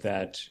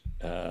that,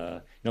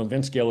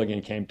 Vince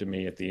Gilligan came to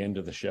me at the end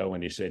of the show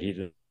and he said he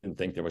didn't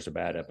think there was a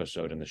bad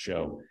episode in the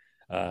show.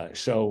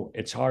 So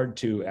it's hard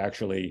to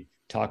actually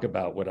talk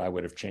about what I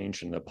would have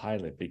changed in the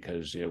pilot,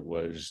 because it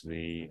was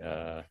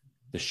the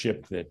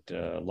ship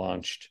that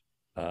launched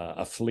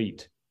a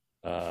fleet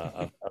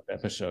of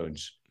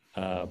episodes.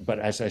 But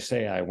as I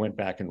say, I went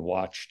back and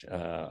watched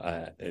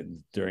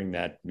during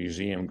that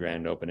museum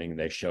grand opening,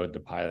 they showed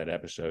the pilot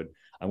episode.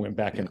 I went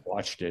back and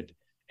watched it,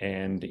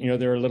 and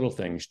there are little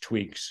things,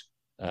 tweaks.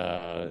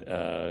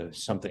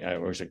 Something, it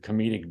was a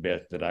comedic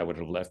bit that I would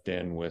have left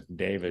in with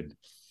David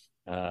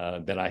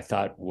that I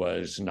thought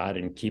was not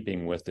in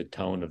keeping with the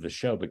tone of the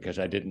show, because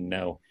I didn't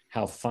know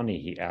how funny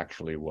he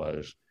actually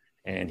was.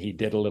 And he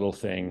did a little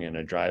thing in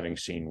a driving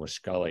scene with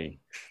Scully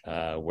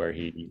where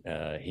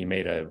he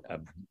made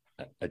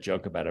a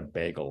joke about a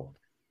bagel.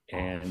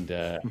 And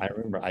I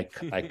remember I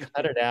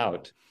cut it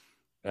out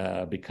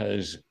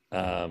because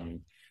I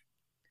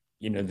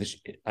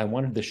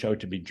wanted the show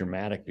to be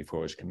dramatic before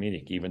it was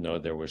comedic, even though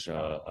there was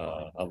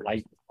a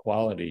light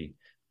quality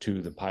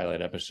to the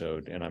pilot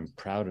episode, and I'm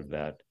proud of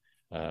that.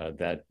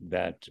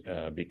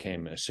 That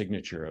became a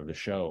signature of the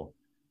show.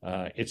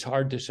 It's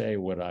hard to say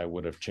what I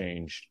would have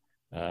changed.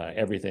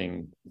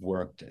 Everything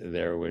worked.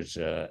 There's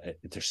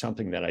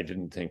something that I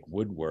didn't think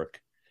would work,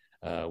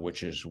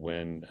 which is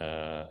when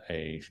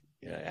a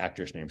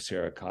actress named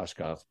Sarah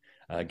Koskoff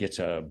gets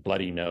a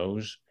bloody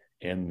nose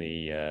in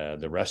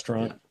the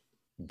restaurant.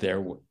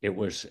 It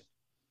was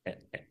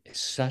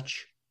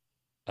such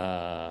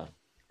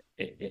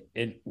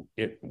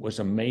it was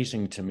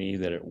amazing to me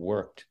that it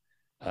worked,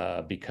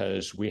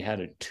 because we had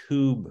a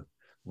tube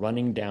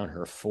running down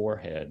her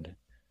forehead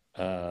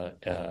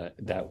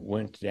that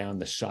went down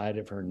the side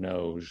of her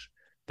nose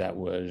that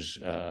was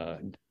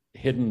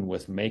hidden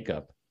with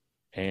makeup,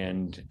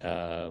 and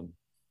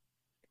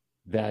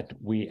that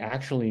we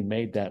actually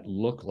made that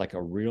look like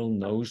a real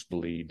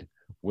nosebleed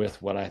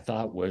with what I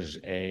thought was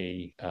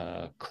a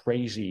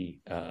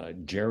crazy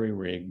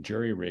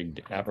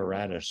jury-rigged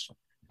apparatus.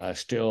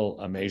 Still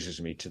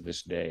amazes me to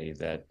this day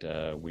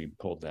that we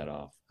pulled that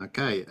off.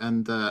 Okay,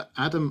 and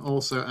Adam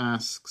also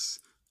asks,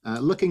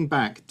 looking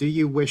back, do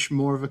you wish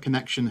more of a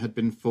connection had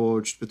been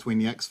forged between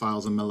the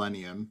X-Files and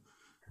Millennium?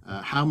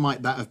 How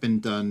might that have been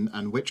done,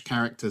 and which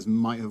characters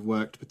might have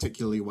worked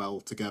particularly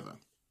well together?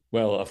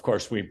 Well, of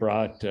course, we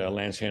brought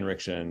Lance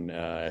Henriksen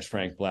as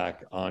Frank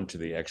Black onto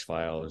the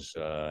X-Files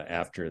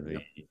after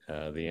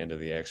the end of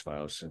the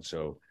X-Files. And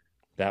so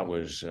that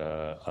was,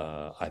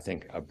 I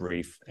think, a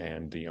brief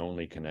and the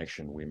only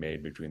connection we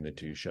made between the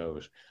two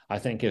shows. I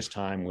think as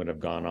time would have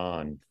gone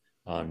on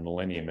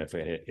Millennium, if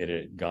it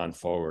had gone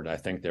forward, I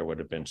think there would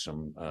have been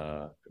some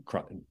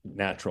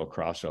natural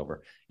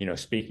crossover.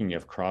 Speaking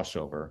of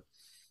crossover,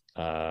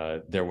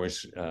 there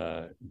was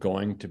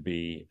going to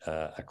be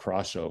a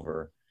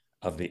crossover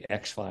of the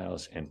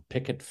X-Files and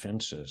Picket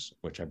Fences,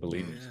 which I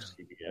believe is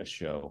a CBS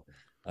show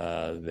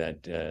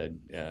that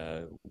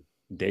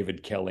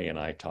David Kelly and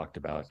I talked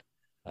about.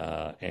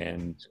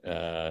 And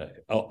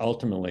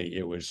ultimately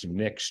it was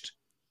nixed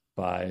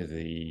by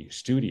the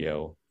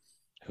studio,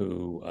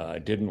 who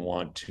didn't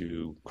want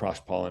to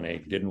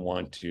cross-pollinate, didn't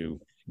want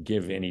to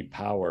give any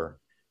power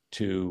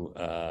to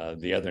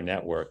the other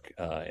network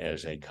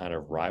as a kind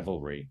of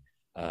rivalry.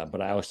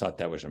 But I always thought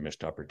that was a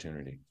missed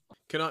opportunity.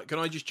 Can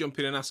I just jump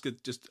in and ask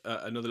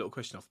another little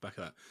question off the back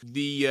of that?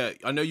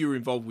 I know you were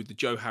involved with the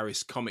Joe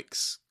Harris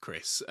comics,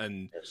 Chris,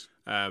 and yes.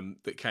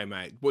 That came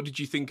out. What did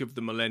you think of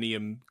the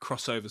Millennium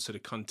crossover sort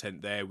of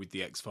content there with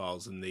the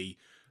X-Files and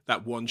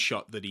that one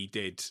shot that he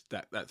did,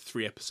 that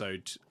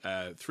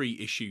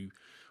 3-issue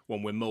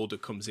one where Mulder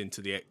comes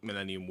into the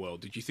Millennium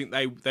world? Did you think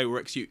they were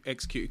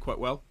executed quite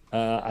well?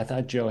 I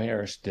thought Joe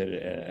Harris did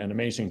an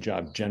amazing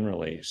job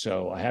generally.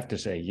 So I have to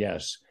say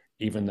yes,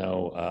 even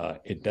though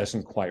it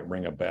doesn't quite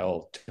ring a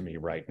bell to me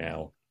right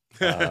now.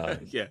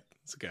 Yeah,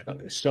 it's okay.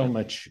 So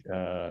much,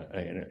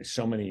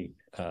 so many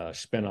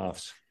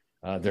spinoffs.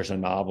 There's a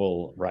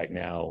novel right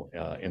now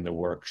in the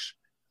works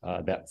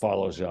that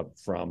follows up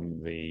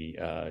from the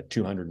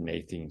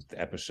 218th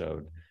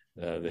episode,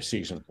 the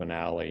season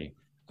finale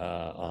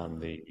on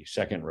the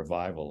second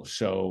revival.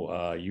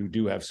 So you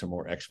do have some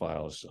more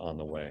X-Files on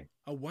the way.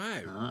 Oh,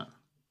 wow.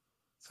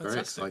 It's very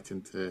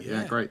exciting to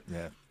yeah. Great.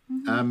 Yeah.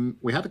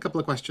 We had a couple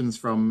of questions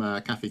from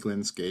Kathy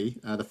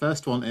Glinsky. The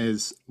first one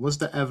is, was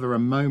there ever a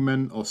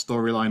moment or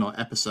storyline or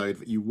episode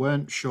that you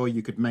weren't sure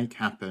you could make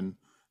happen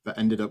that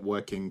ended up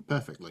working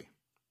perfectly?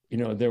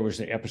 There was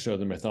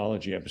the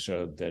mythology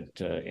episode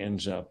that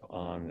ends up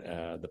on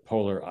the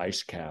polar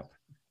ice cap.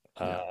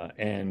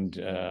 And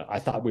I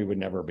thought we would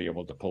never be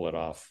able to pull it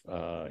off.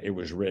 It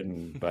was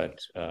written, but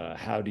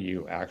how do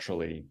you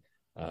actually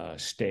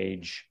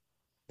stage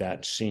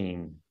that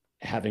scene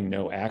having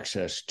no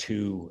access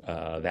to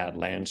that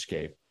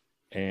landscape?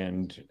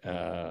 And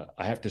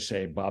I have to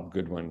say, Bob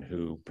Goodwin,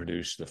 who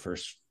produced the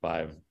first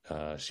 5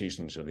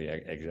 seasons of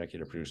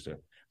executive produced the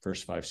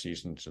first 5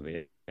 seasons of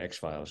the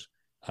X-Files,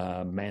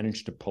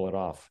 managed to pull it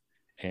off.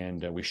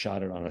 And we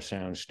shot it on a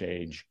sound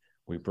stage.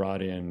 We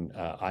brought in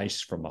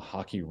ice from a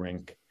hockey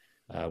rink.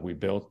 We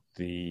built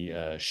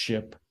the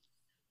ship,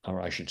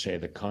 or I should say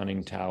the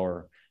conning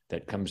tower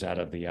that comes out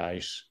of the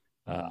ice.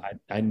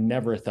 I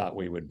never thought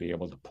we would be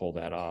able to pull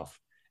that off,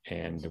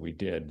 and we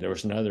did. There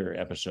was another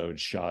episode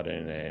shot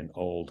in an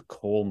old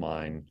coal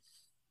mine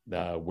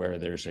where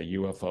there's a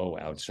UFO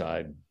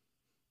outside,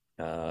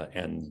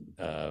 and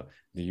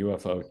the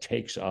UFO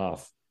takes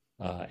off,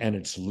 and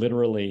it's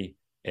literally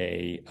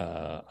a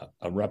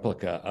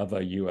replica of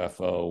a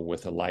UFO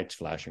with the lights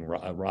flashing.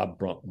 A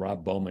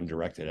Rob Bowman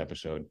directed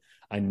episode.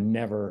 I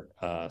never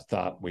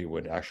thought we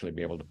would actually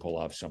be able to pull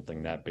off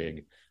something that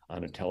big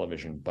on a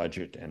television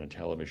budget and a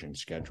television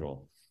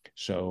schedule.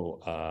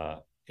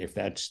 So if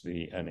that's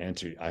an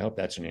answer, I hope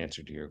that's an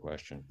answer to your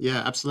question.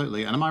 Yeah,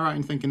 absolutely. And am I right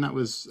in thinking that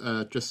was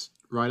just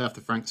right after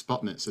Frank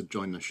Spotnitz had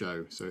joined the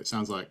show? So it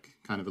sounds like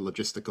kind of a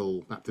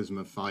logistical baptism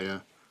of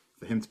fire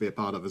for him to be a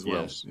part of as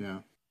well. Yes. Yeah.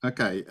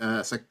 Okay,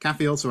 so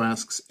Kathy also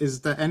asks,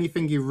 is there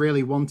anything you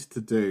really wanted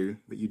to do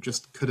that you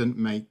just couldn't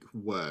make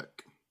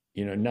work?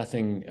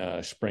 Nothing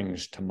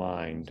springs to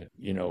mind.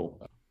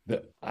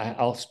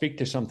 I'll speak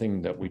to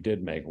something that we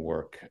did make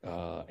work,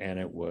 and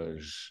it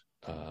was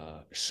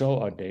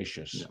so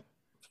audacious,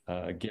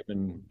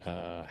 given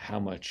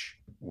how much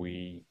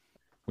we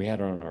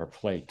had on our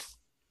plate.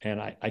 And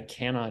I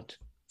cannot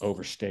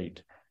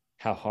overstate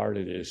how hard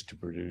it is to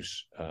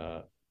produce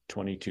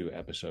 22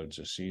 episodes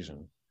a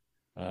season.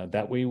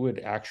 That we would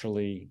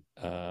actually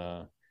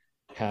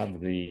have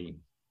the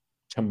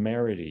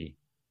temerity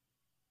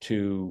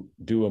to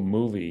do a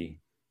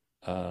movie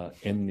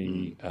in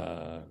the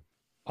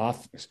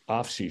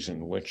off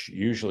season, which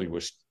usually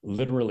was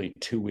literally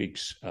 2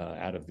 weeks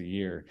out of the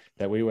year,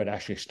 that we would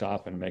actually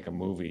stop and make a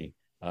movie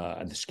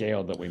at the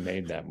scale that we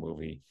made that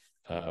movie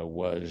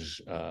was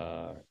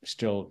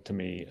still, to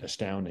me,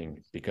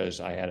 astounding,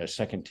 because I had a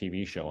second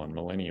TV show on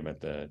Millennium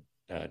at the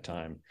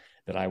time,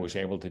 that I was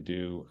able to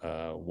do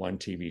one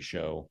TV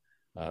show,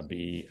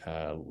 be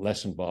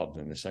less involved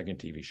in the second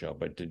TV show,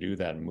 but to do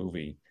that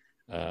movie,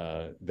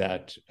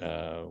 that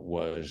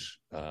was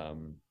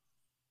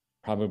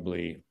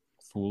probably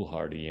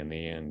foolhardy in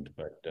the end,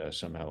 but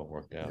somehow it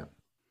worked out. Yeah.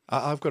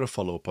 I've got a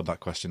follow up on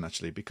that question,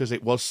 actually, because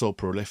it was so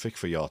prolific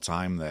for your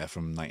time there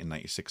from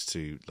 1996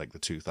 to like the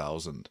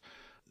 2000.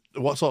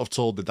 What sort of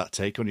toll did that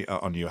take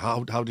on you?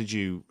 How did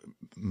you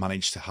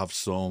manage to have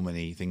so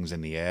many things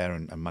in the air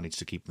and manage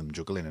to keep them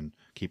juggling and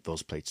keep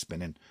those plates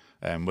spinning?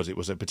 Was it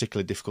a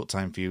particularly difficult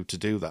time for you to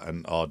do that,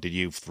 or did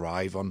you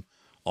thrive on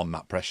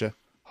that pressure?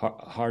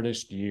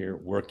 Hardest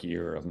work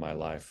year of my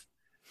life.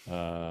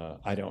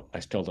 I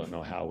still don't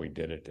know how we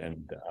did it,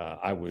 and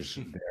I was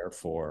there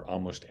for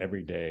almost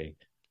every day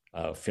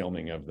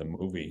filming of the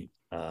movie,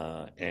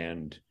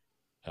 and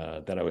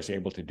that I was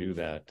able to do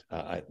that.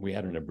 We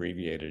had an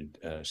abbreviated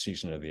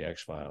season of the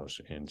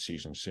X-Files in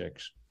season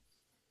 6,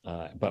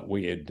 but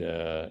we had,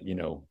 the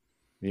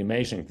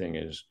amazing thing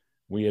is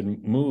we had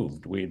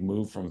moved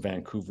from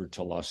Vancouver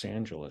to Los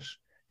Angeles.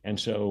 And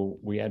so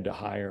we had to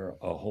hire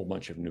a whole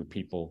bunch of new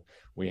people.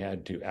 We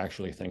had to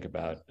actually think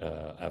about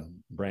a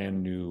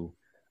brand new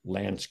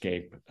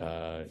landscape,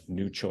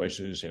 new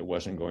choices. It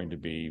wasn't going to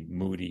be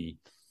moody,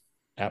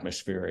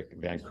 atmospheric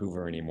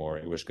Vancouver anymore.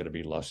 It was going to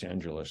be Los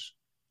Angeles.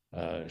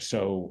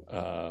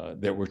 So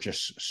there were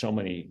just so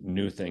many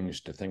new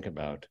things to think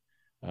about.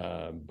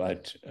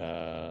 But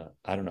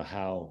I don't know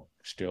how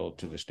still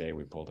to this day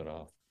we pulled it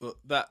off. Well,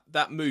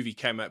 that movie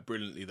came out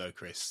brilliantly, though,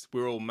 Chris.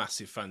 We're all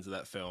massive fans of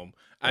that film,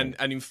 and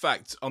in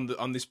fact, on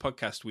this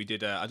podcast, we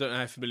did. I don't know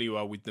how familiar you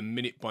are with the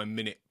minute by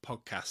minute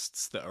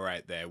podcasts that are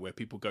out there, where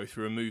people go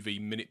through a movie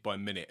minute by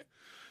minute.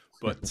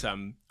 But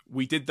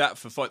we did that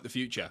for Fight the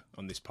Future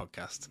on this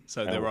podcast,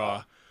 so there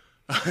are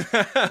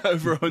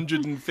over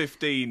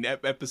 115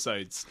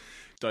 episodes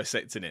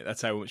dissecting it.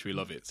 That's how much we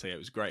love it. So yeah, it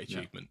was a great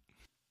achievement.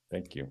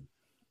 Thank you.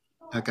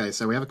 Okay,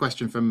 so we have a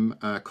question from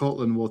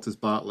Cortland Waters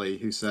Bartley,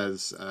 who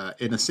says,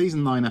 in a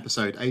season 9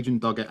 episode,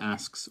 Agent Doggett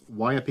asks,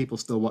 why are people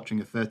still watching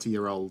a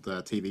 30-year-old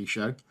TV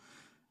show?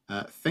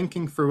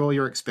 Thinking through all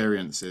your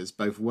experiences,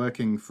 both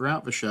working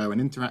throughout the show and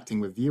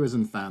interacting with viewers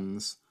and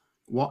fans,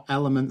 what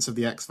elements of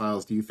the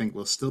X-Files do you think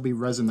will still be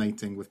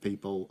resonating with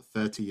people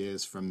 30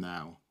 years from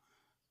now?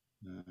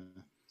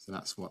 So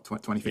that's what,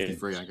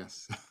 2053, I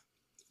guess. I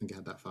think I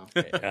had that far.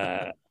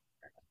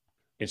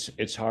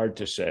 It's hard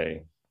to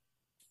say.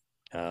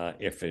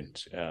 If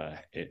it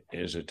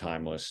is a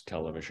timeless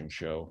television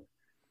show.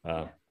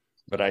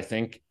 But I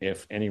think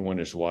if anyone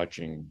is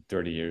watching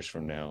 30 years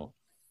from now,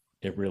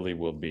 it really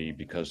will be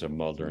because of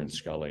Mulder and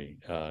Scully.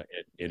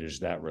 It is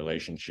that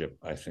relationship,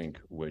 I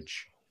think,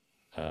 which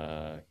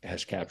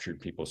has captured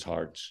people's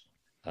hearts,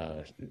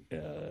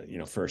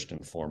 first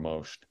and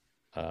foremost.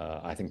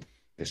 I think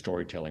the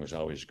storytelling was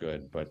always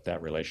good, but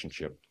that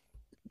relationship,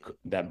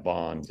 that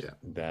bond,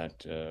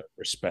 that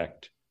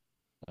respect,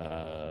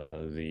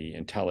 the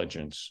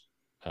intelligence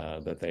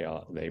that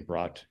they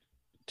brought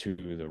to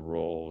the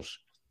roles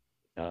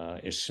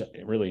is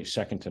really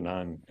second to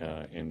none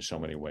in so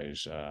many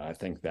ways. I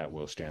think that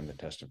will stand the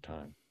test of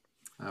time.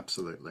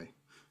 Absolutely.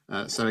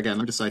 So again,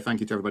 let me just say thank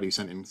you to everybody who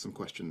sent in some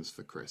questions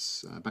for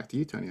Chris. Back to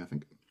you, Tony, I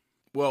think.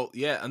 Well,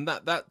 yeah, and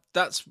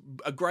that's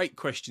a great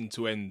question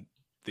to end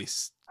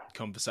this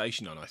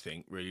conversation on, I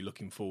think. Really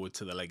looking forward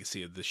to the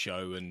legacy of the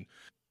show, and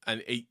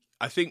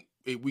I think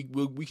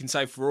we can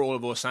say for all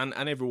of us and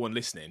everyone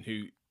listening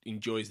who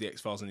enjoys the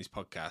X-Files on this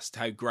podcast,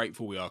 how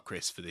grateful we are,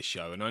 Chris, for this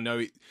show. And I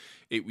know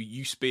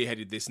you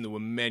spearheaded this, and there were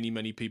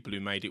many people who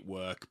made it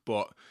work.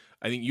 But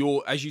I think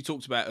as you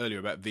talked about earlier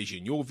about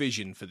vision, your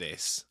vision for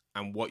this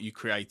and what you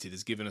created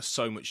has given us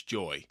so much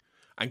joy,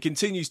 and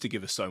continues to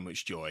give us so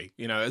much joy.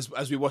 You know,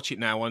 as we watch it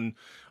now on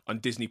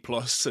Disney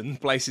Plus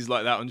and places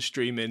like that on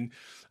streaming,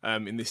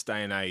 in this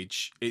day and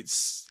age, it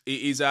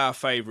is our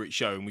favourite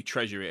show, and we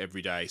treasure it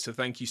every day. So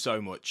thank you so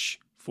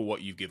much for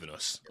what you've given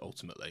us,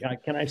 ultimately.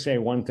 Can I say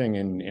one thing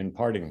in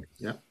parting?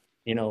 Yeah.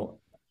 You know,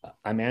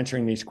 I'm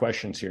answering these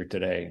questions here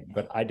today,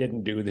 but I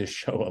didn't do this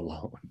show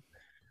alone.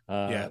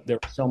 There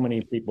were so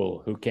many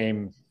people who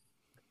came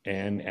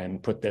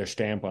and put their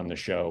stamp on the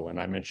show. And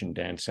I mentioned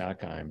Dan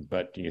Sackheim,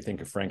 but you think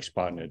of Frank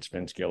Spotnitz,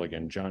 Vince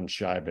Gilligan, John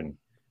Scheiben.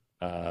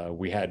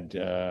 We had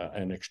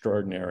an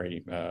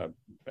extraordinary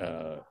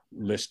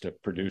list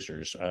of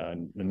producers, a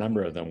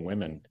number of them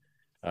women,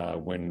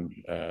 when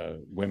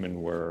women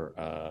were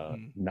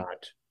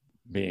not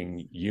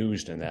being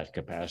used in that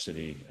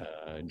capacity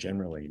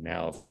generally.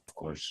 Now, of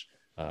course,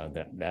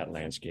 that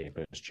landscape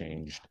has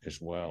changed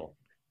as well.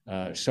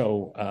 I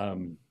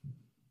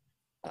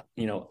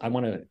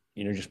want to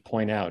just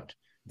point out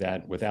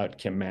that without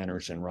Kim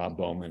Manners and Rob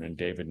Bowman and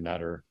David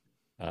Nutter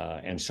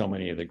and so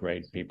many of the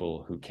great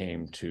people who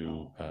came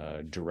to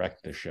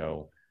direct the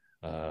show,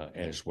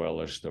 as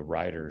well as the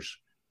writers,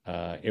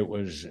 it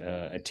was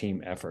a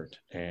team effort,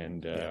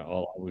 and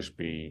I'll always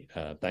be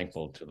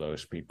thankful to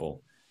those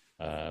people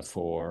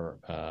for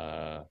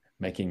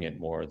making it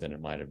more than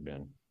it might have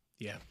been.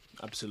 Yeah,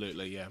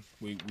 absolutely. Yeah,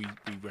 we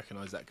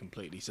recognise that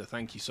completely. So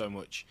thank you so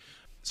much.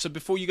 So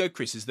before you go,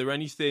 Chris, is there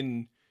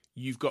anything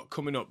you've got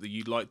coming up that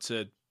you'd like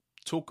to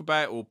talk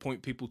about or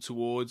point people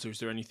towards, or is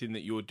there anything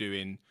that you're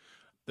doing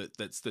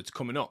that's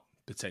coming up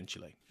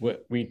potentially?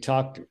 We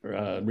talked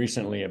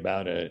recently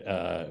about it.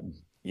 A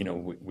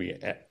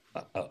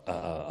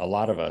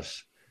lot of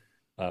us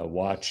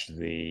watched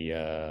the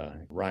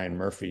Ryan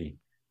Murphy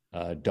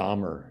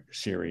Dahmer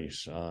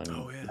series on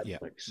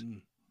Netflix.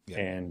 Yeah.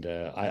 And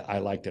I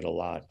liked it a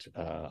lot.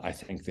 I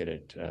think that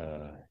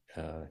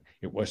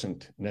it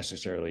wasn't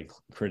necessarily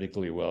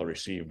critically well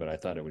received, but I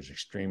thought it was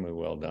extremely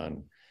well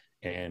done.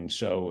 And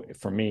so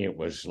for me, it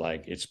was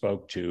like it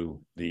spoke to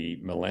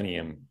the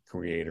Millennium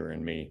creator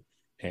in me.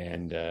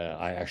 And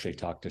I actually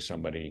talked to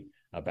somebody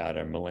about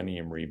a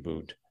Millennium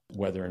reboot.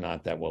 Whether or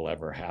not that will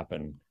ever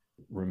happen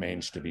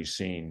remains to be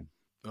seen.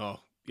 Oh,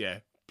 yeah.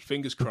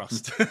 Fingers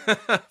crossed.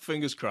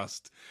 Fingers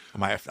crossed. I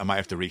might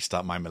have to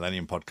restart my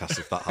Millennium podcast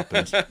if that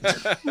happens.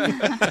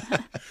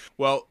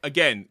 Well,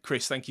 again,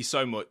 Chris, thank you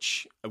so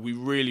much. We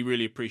really,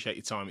 really appreciate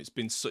your time. It's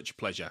been such a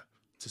pleasure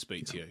to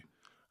speak to you.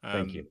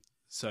 Thank you.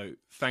 So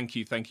thank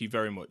you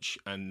very much,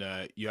 and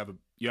you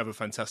have a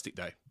fantastic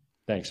day.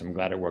 Thanks. I'm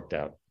glad it worked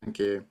out. Thank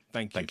you.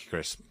 Thank you,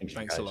 Chris.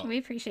 Thanks a lot. We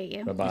appreciate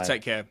you. Bye-bye. You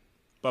take care.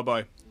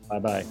 Bye-bye.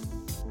 Bye-bye.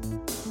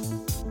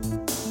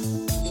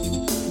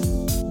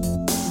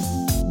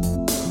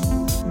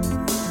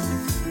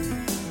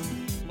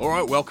 All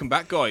right, welcome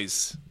back,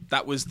 guys.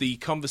 That was the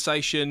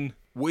conversation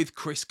with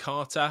Chris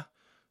Carter,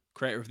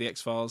 creator of The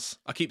X-Files.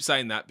 I keep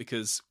saying that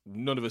because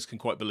none of us can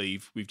quite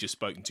believe we've just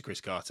spoken to Chris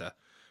Carter,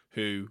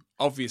 who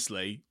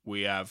obviously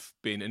we have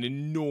been an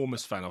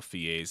enormous fan of for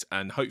years,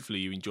 and hopefully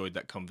you enjoyed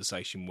that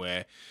conversation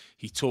where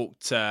he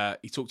talked about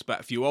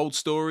a few old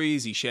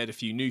stories, he shared a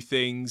few new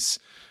things,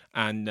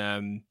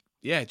 and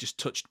just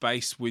touched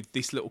base with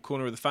this little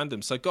corner of the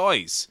fandom. So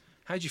guys,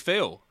 how do you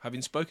feel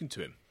having spoken to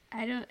him?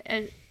 I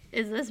don't.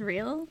 Is this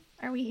real?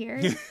 Are we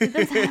here? Did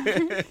this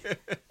happen?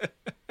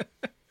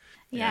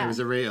 Yeah, it was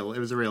a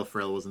real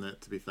thrill, wasn't it?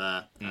 To be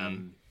fair,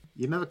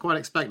 you never quite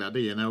expect that,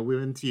 do you? Now,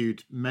 we've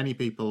interviewed many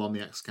people on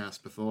the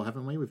Xcast before,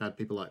 haven't we? We've had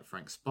people like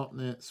Frank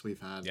Spotnitz, we've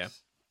had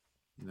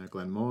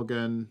Glenn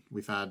Morgan,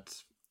 we've had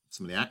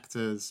some of the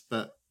actors,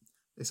 but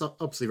it's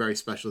obviously very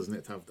special, isn't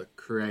it, to have the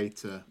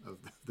creator of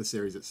the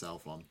series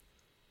itself on?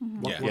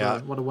 What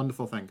a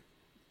wonderful thing.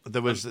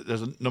 There's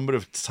a number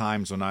of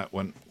times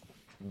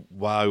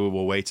while we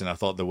were waiting, I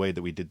thought the way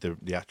that we did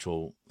the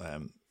actual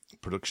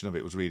production of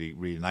it was really,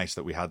 really nice,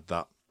 that we had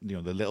that,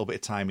 the little bit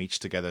of time each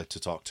together to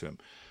talk to him.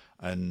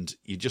 And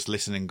you're just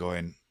listening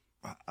going,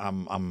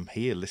 I'm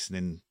here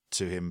listening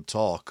to him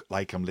talk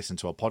like I'm listening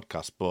to a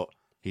podcast, but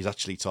he's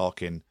actually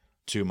talking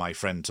to my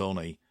friend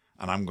Tony,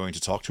 and I'm going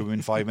to talk to him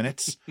in 5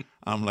 minutes.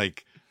 I'm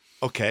like,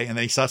 okay. And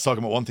then he starts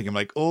talking about one thing. I'm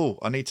like, oh,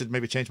 I need to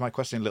maybe change my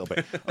question a little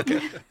bit.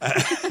 Okay.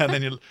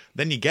 And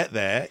then you get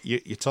there,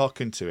 you're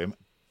talking to him,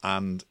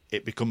 and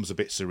it becomes a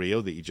bit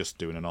surreal that you're just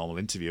doing a normal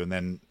interview, and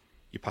then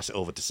you pass it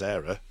over to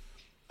Sarah,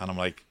 and I'm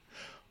like,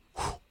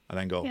 whew, and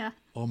then go,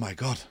 oh my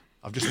God,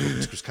 I've just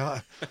spoken to Chris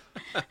Carter.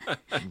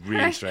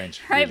 Really strange.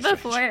 Right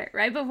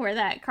before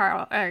that,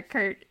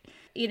 Kurt,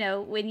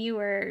 when you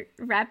were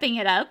wrapping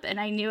it up and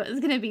I knew it was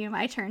going to be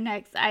my turn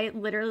next, I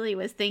literally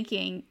was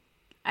thinking,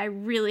 I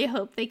really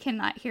hope they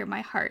cannot hear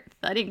my heart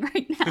thudding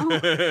right now.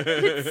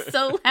 It's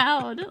so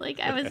loud. Like,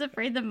 I was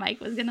afraid the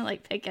mic was going to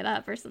pick it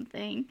up or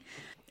something.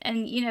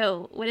 And,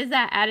 what is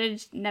that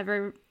adage?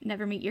 Never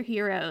meet your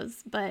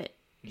heroes. But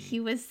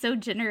he was so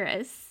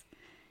generous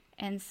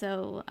and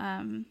so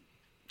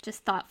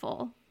just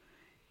thoughtful.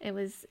 It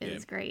was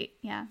great.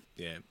 Yeah.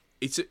 Yeah.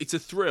 It's a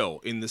thrill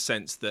in the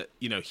sense that,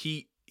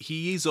 he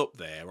is up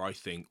there, I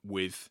think,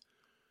 with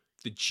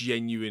the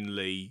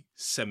genuinely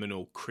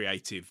seminal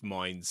creative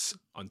minds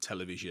on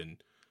television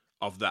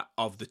of the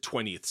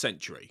 20th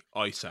century.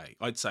 I'd say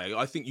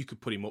I think you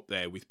could put him up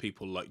there with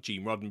people like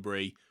Gene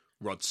Roddenberry,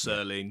 Rod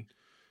Serling,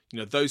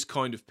 those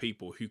kind of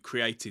people who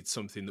created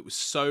something that was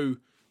so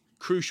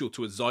crucial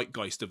to a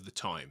zeitgeist of the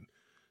time,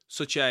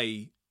 such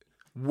a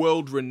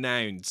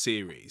world-renowned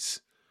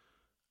series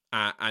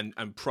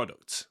and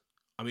product.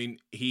 I mean,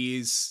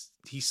 he's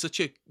such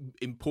an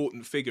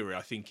important figure,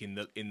 I think, in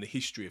the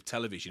history of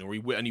television,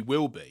 and he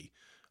will be,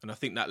 and I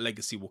think that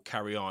legacy will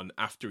carry on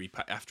after he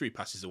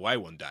passes away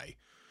one day.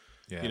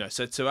 Yeah.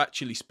 So to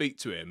actually speak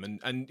to him,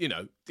 and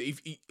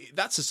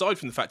that's aside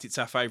from the fact it's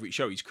our favourite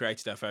show. He's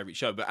created our favourite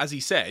show, but as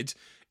he said,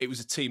 it was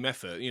a team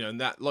effort.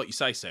 And that, like you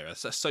say, Sarah,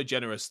 that's so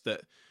generous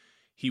that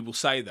he will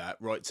say that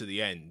right to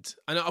the end.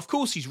 And of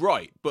course, he's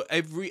right. But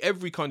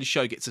every kind of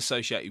show gets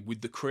associated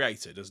with the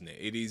creator, doesn't it?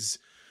 It is.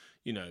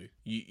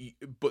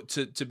 But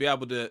to be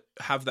able to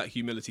have that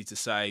humility to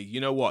say,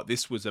 you know what,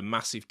 this was a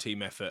massive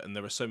team effort, and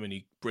there are so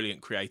many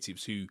brilliant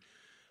creatives who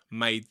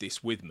made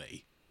this with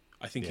me.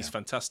 I think he's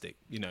fantastic.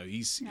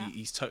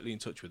 He's totally in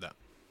touch with that.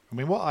 I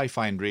mean, what I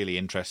find really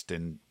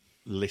interesting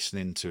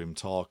listening to him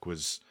talk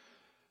was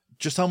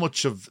just how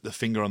much of the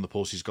finger on the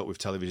pulse he's got with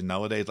television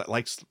nowadays,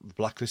 like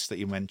Blacklist that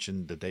you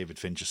mentioned, the David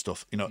Fincher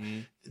stuff,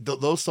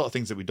 those sort of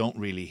things that we don't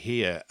really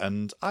hear.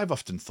 And I've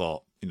often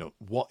thought,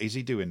 what is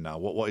he doing now?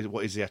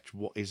 What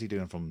is he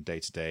doing from day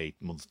to day,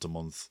 month to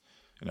month?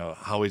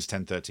 How is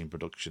 1013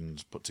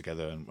 Productions put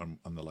together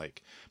and the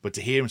like? But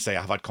to hear him say,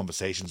 I've had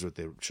conversations with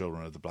the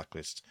showrunner of the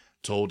Blacklist,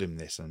 told him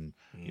this, and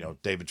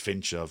David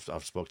Fincher,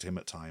 I've spoke to him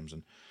at times,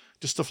 and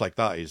just stuff like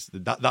that is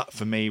that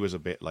for me was a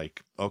bit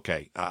like,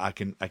 okay, I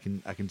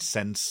can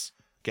sense,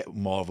 get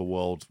more of a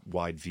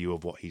worldwide view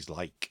of what he's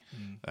like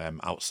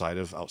outside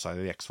of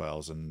the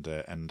X-Files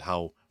and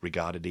how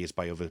regarded he is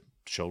by other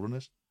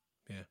showrunners.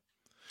 Yeah,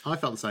 I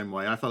felt the same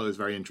way. I felt it was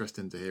very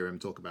interesting to hear him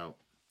talk about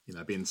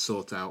being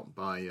sought out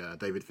by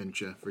David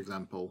Fincher, for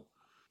example.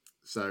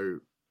 So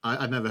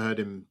I'd never heard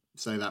him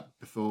say that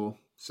before.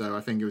 So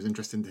I think it was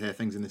interesting to hear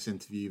things in this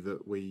interview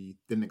that we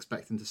didn't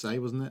expect him to say,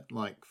 wasn't it?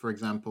 Like, for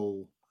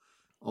example,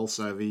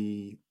 also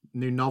the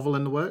new novel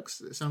in the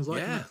works, it sounds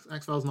like, an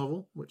X-Files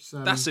novel. Which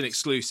that's an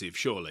exclusive,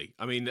 surely.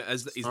 I mean,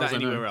 is that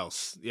anywhere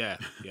else? Yeah.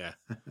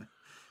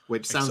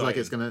 Which sounds like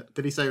it's going to...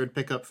 Did he say it would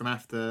pick up from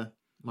after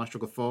My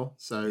Struggle 4?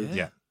 So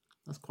yeah.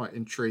 That's quite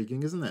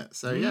intriguing, isn't it?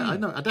 So yeah, I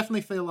know. I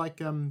definitely feel like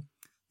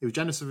he was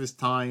generous with his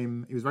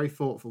time. He was very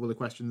thoughtful with the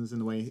questions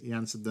and the way he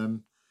answered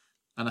them.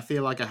 And I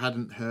feel like I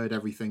hadn't heard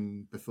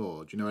everything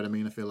before. Do you know what I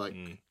mean? I feel like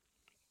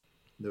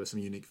there were some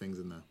unique things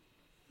in there.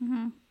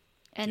 Mm-hmm.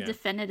 And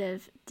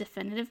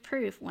definitive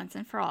proof once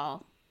and for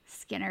all.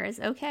 Skinner is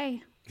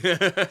okay. He's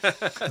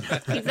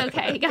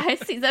okay,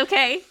 guys. He's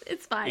okay.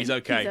 It's fine. He's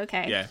okay. He's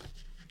okay. Yeah.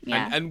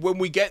 Yeah. And when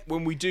we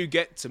do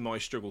get to my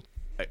struggle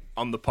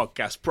on the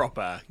podcast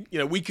proper,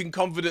 we can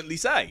confidently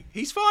say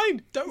he's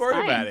fine. Don't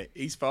worry about it.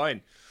 He's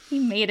fine. He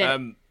made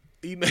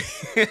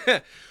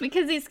it.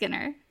 Because he's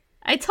Skinner.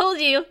 I told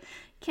you.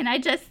 Can I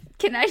just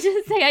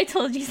say I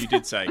told you so? You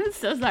did say. I'm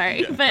so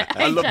sorry, but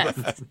I love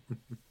that.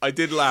 I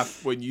did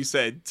laugh when you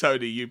said,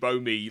 Tony, you owe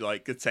me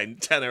like a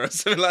tenner or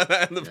something like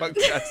that in the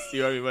podcast.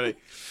 You owe me money.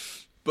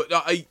 But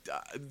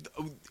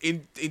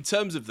in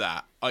terms of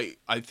that,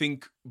 I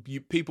think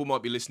people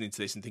might be listening to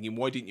this and thinking,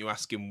 why didn't you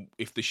ask him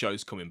if the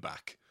show's coming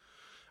back?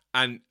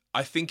 And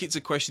I think it's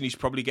a question he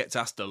probably gets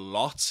asked a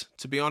lot,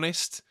 to be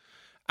honest.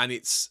 And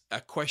it's a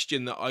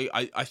question that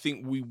I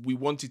think we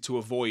wanted to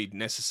avoid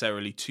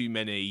necessarily too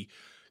many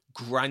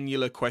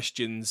granular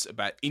questions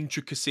about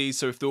intricacies.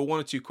 So if there were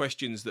one or two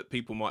questions that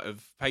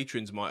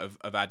patrons might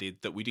have added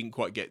that we didn't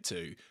quite get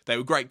to, they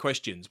were great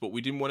questions, but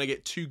we didn't want to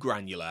get too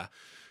granular.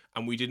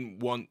 And we didn't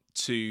want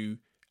to,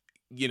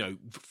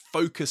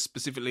 focus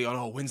specifically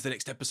on, when's the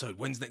next episode?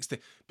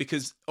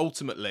 Because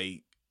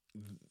ultimately,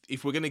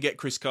 if we're going to get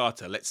Chris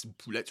Carter, let's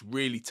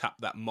really tap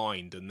that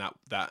mind and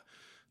that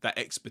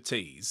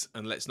expertise,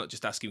 and let's not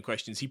just ask him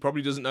questions he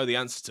probably doesn't know the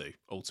answer to,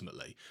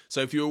 ultimately.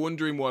 So if you were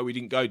wondering why we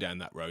didn't go down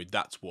that road,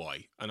 that's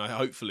why. And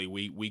hopefully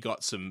we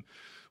got some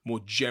more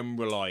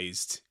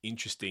generalised,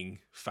 interesting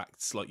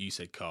facts, like you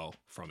said, Carl,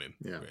 from him,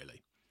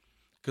 really.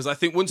 Because I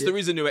think once there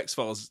is a new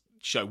X-Files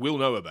show, we'll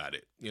know about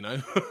it,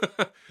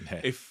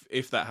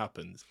 if that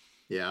happens.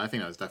 Yeah, I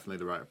think that was definitely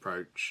the right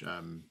approach.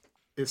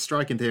 It's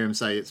striking to hear him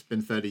say it's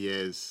been 30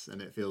 years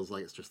and it feels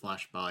like it's just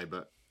flashed by,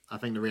 but I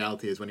think the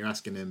reality is when you're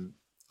asking him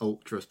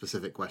ultra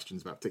specific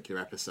questions about particular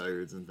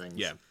episodes and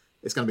things,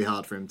 it's going to be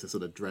hard for him to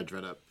sort of dredge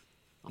up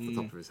off the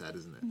top of his head,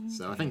 isn't it?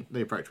 So I think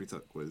the approach we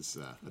took was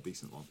a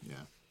decent one.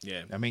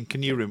 Yeah. I mean,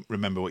 can you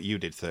remember what you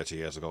did 30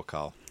 years ago,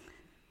 Carl?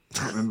 I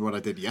can't remember what I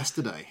did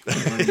yesterday.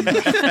 30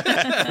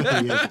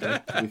 years ago,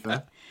 to be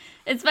fair.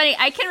 It's funny.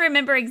 I can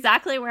remember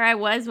exactly where I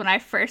was when I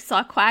first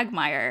saw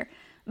Quagmire,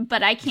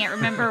 but I can't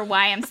remember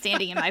why I'm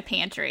standing in my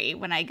pantry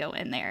when I go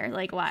in there.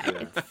 Like, why?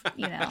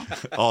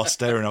 It's, Or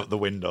staring out the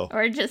window.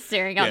 Or just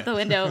staring out the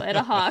window at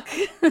a hawk.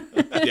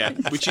 Yeah,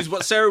 which is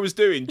what Sarah was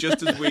doing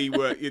just as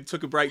it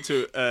took a break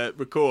to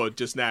record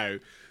just now.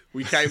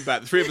 We came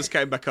back, the three of us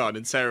came back on,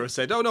 and Sarah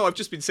said, "Oh no, I've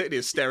just been sitting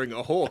here staring at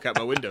a hawk out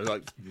my window."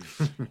 Like,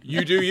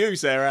 you do you,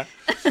 Sarah.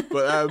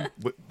 But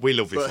we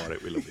love you for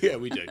it. We love you. Yeah,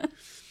 we do.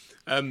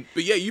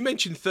 But yeah, you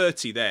mentioned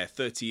 30 there,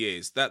 30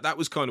 years. That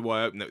was kind of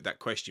why I opened that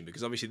question,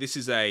 because obviously this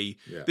is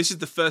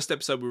the first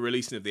episode we're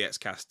releasing of the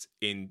Xcast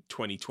in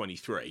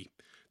 2023.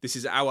 This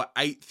is our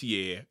 8th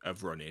year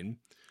of running,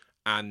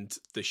 and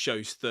the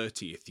show's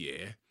 30th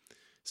year.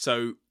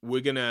 So we're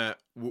gonna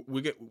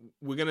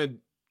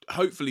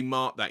hopefully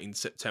mark that in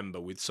September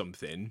with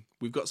something.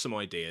 We've got some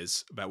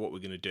ideas about what we're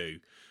going to do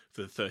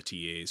for the 30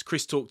 years.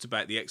 Chris talked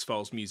about the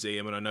X-Files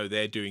Museum, and I know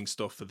they're doing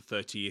stuff for the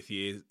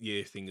 30th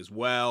year thing as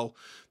well.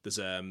 There's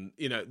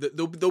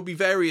there'll be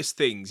various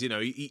things.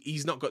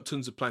 He's not got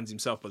tons of plans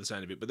himself by the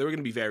sound of it, but there are going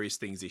to be various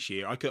things this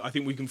year. I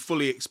think we can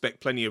fully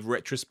expect plenty of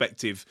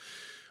retrospective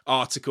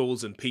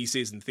articles and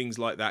pieces and things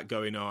like that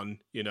going on.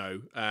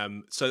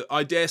 So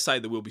I dare say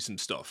there will be some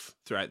stuff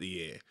throughout the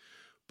year.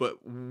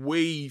 But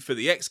for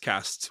the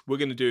Xcast, we're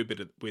going to do a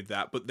bit with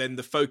that. But then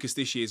the focus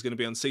this year is going to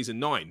be on season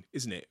 9,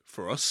 isn't it,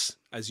 for us,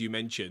 as you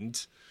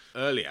mentioned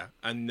earlier?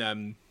 And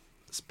I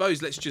suppose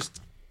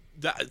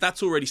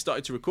that's already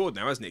started to record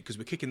now, hasn't it? Because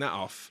we're kicking that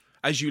off,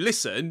 as you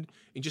listen,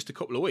 in just a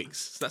couple of weeks.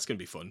 So that's going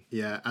to be fun.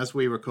 Yeah, as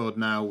we record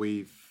now,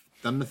 we've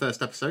done the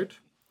first episode.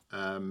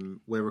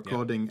 We're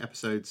recording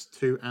episodes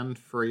 2 and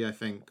 3, I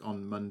think,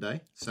 on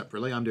Monday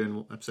separately. I'm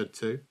doing episode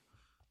 2.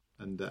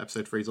 And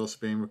episode 3 is also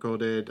being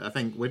recorded. I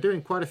think we're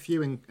doing quite a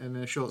few in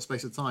a short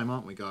space of time,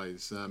 aren't we,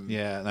 guys?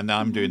 Yeah, and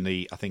I'm doing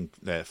the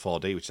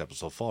 4D, which is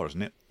episode 4,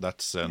 isn't it?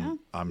 That's I'm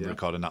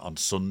recording that on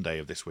Sunday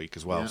of this week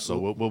as well. Yeah, so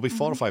we'll be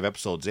 4 or 5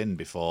 episodes in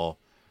before,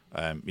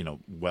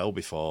 well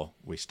before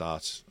we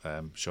start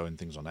showing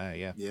things on air.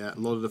 Yeah. Yeah,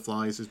 Lord of the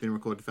Flies has been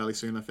recorded fairly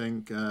soon, I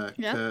think. Kurt,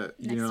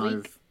 you and I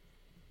have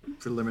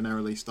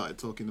preliminarily started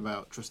talking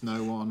about Trust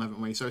No One,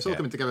 haven't we? So it's all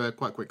coming together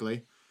quite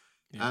quickly.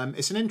 Yeah.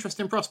 It's an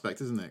interesting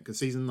prospect, isn't it? Because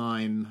season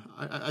 9,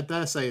 I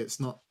dare say it's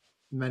not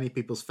many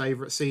people's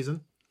favourite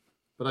season,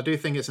 but I do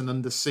think it's an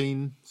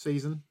underseen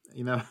season.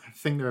 I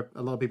think there are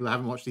a lot of people that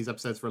haven't watched these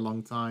episodes for a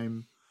long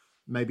time,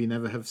 maybe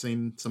never have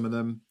seen some of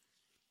them.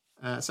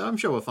 So I'm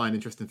sure we'll find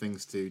interesting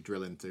things to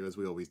drill into, as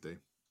we always do.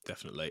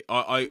 Definitely.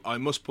 I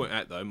must point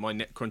out, though, my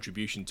net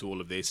contribution to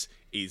all of this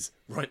is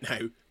right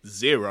now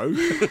 0.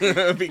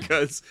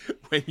 Because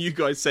when you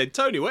guys said,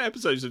 Tony, what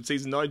episodes of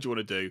season 9 do you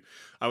want to do?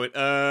 I went,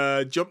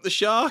 Jump the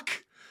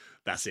Shark.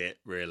 That's it,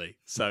 really.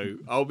 So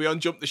I'll be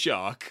on Jump the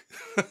Shark.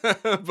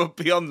 But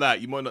beyond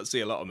that, you might not see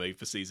a lot of me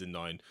for season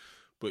 9.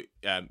 But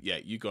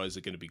you guys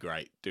are going to be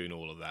great doing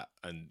all of that.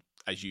 And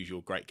as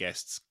usual, great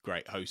guests,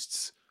 great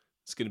hosts.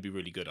 It's going to be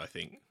really good, I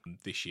think,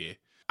 this year.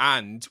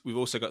 And we've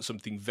also got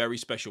something very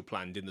special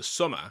planned in the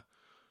summer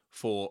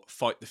for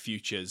Fight the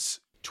Future's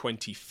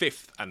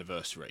 25th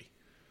anniversary.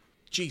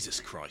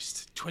 Jesus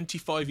Christ,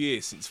 25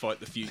 years since Fight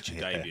the Future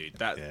debuted.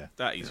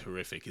 That is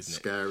horrific, isn't it?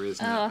 Scary,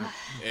 isn't it? I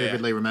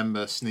vividly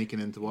remember sneaking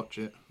in to watch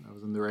it. I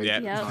was underage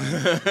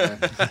at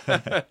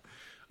the time.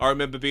 I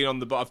remember being on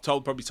the bus.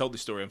 I've probably told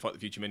this story on Fight the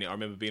Future Minute. I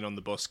remember being on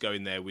the bus,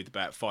 going there with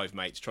about 5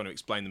 mates, trying to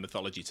explain the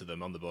mythology to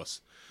them on the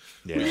bus.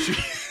 Yeah.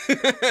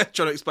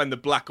 Trying to explain the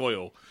black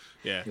oil.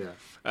 Yeah.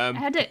 I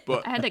had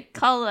to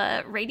call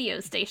a radio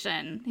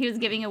station. He was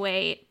giving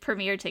away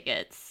premiere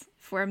tickets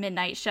for a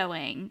midnight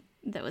showing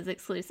that was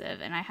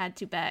exclusive, and I had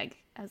to beg.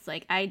 I was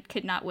like, I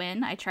could not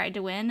win. I tried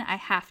to win. I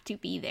have to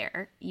be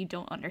there. You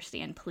don't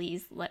understand.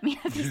 Please let me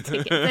have these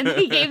tickets. And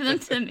he gave them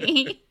to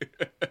me.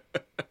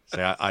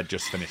 See, I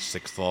just finished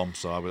sixth form,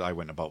 so I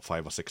went about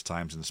 5 or 6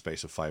 times in the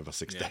space of 5 or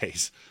 6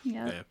 days.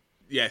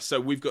 Yeah, so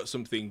we've got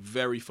something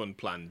very fun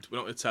planned. We're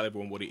not going to tell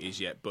everyone what it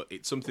is yet, but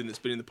it's something that's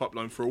been in the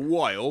pipeline for a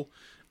while,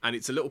 and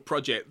it's a little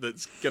project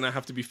that's going to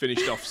have to be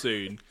finished off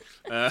soon.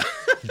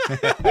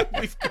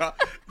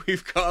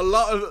 We've got a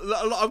lot of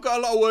I've got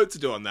a lot of work to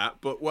do on that,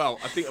 but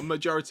I think a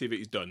majority of it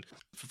is done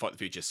for Fight the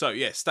Future. So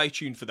yeah, stay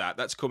tuned for that.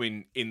 That's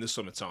coming in the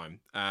summertime.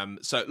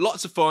 So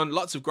lots of fun,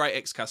 lots of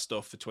great XCast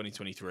stuff for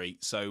 2023.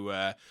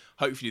 So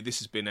hopefully this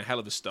has been a hell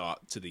of a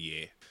start to the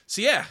year.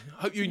 So yeah,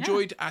 hope you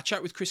enjoyed our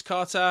chat with Chris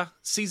Carter.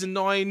 Season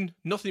 9,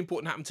 nothing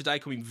important happened today,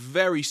 coming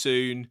very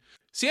soon.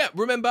 So yeah,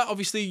 remember,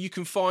 obviously, you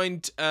can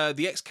find the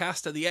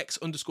XCast at the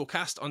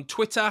X_cast on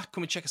Twitter.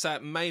 Come and check us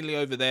out mainly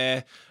over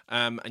there.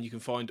 And you can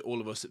find all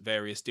of us at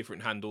various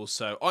different handles.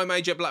 So I'm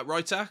AJ Black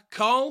Writer.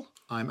 Carl?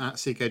 I'm at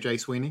CKJ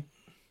Sweeney.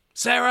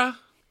 Sarah?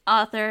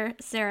 Author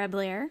Sarah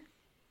Blair.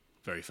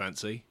 Very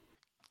fancy.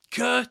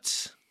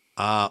 Kurt?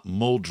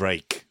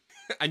 Muldrake.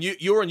 And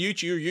you're on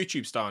YouTube. You're a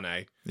YouTube star now.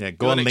 Yeah,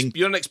 go on link.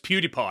 You're the next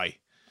PewDiePie.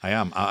 I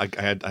am. I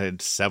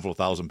had several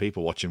thousand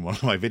people watching one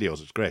of my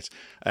videos. It's great.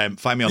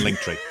 Find me on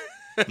Linktree.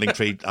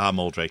 Linktree,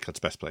 Muldrake. That's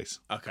the best place.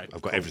 Okay.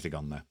 I've got everything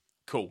on there.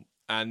 Cool.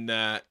 And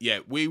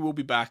we will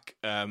be back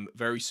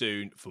very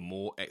soon for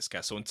more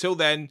XCast. So until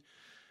then,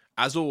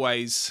 as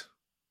always,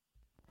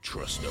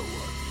 trust no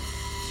one.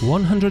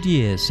 100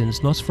 years since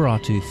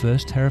Nosferatu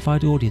first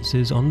terrified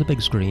audiences on the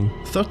big screen.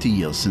 30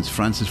 years since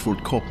Francis Ford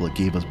Coppola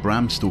gave us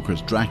Bram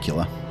Stoker's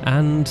Dracula.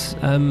 And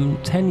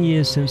 10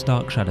 years since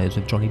Dark Shadows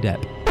with Johnny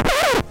Depp.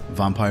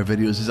 Vampire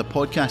Videos is a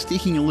podcast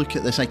taking a look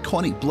at this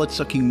iconic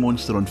blood-sucking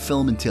monster on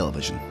film and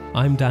television.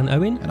 I'm Dan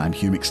Owen. And I'm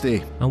Hugh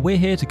McStay. And we're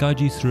here to guide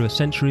you through a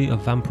century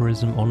of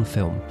vampirism on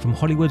film. From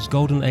Hollywood's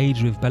golden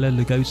age with Bela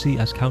Lugosi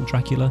as Count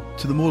Dracula,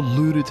 to the more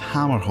lurid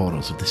hammer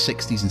horrors of the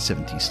 60s and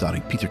 70s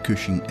starring Peter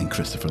Cushing and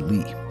Christopher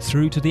Lee.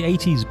 Through to the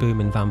 80s boom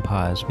in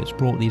vampires, which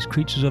brought these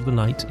creatures of the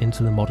night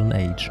into the modern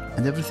age.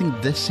 And everything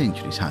this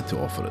century's had to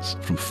offer us,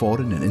 from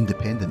foreign and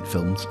independent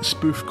films,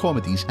 spoof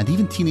comedies, and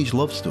even teenage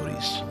love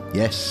stories.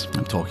 Yes,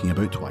 I'm talking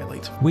about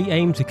Twilight. We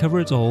aim to cover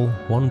it all,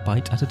 one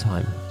bite at a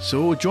time.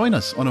 So join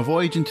us on a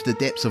voyage into the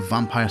depths of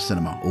vampire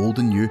cinema, old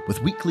and new,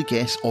 with weekly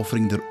guests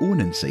offering their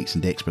own insights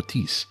and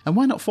expertise. And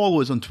why not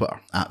follow us on Twitter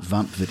at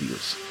Vamp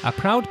Videos? A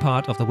proud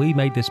part of the We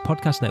Made This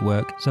podcast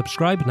network.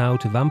 Subscribe now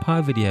to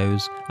Vampire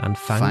Videos, and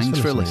thanks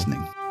for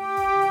listening.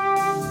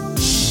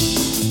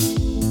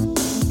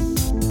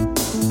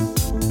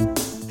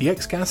 The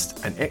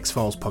XCast and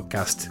X-Files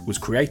podcast was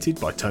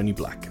created by Tony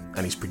Black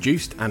and is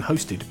produced and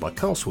hosted by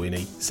Carl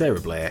Sweeney, Sarah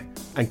Blair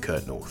and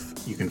Kurt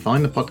North. You can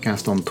find the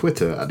podcast on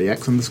Twitter at the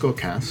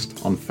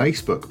X_cast, on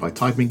Facebook by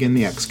typing in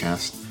the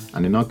XCast,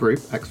 and in our group,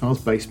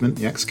 X-Files Basement,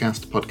 the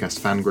XCast podcast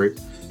fan group,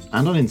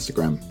 and on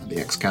Instagram at the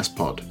XCast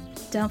pod.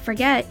 Don't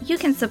forget, you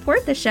can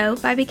support the show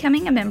by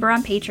becoming a member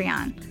on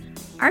Patreon.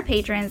 Our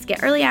patrons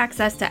get early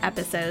access to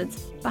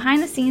episodes,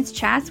 behind-the-scenes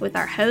chats with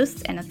our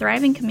hosts and a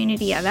thriving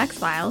community of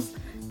X-Files,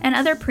 and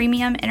other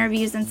premium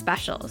interviews and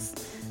specials.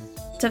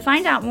 To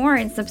find out more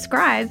and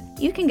subscribe,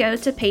 you can go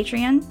to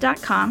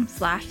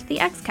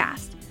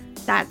patreon.com/thexcast.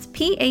 That's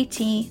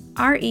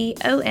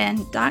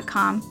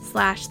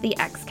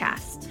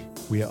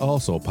patreon.com/thexcast. We are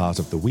also part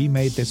of the We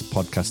Made This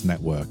podcast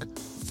network,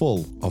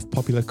 full of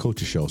popular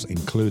culture shows,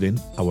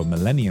 including our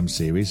Millennium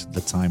series,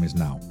 The Time Is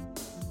Now.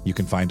 You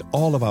can find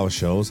all of our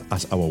shows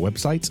at our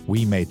website,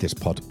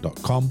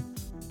 wemadethispod.com,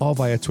 or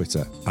via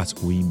Twitter at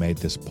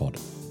wemadethispod.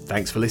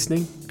 Thanks for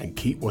listening and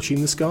keep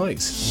watching the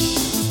skies.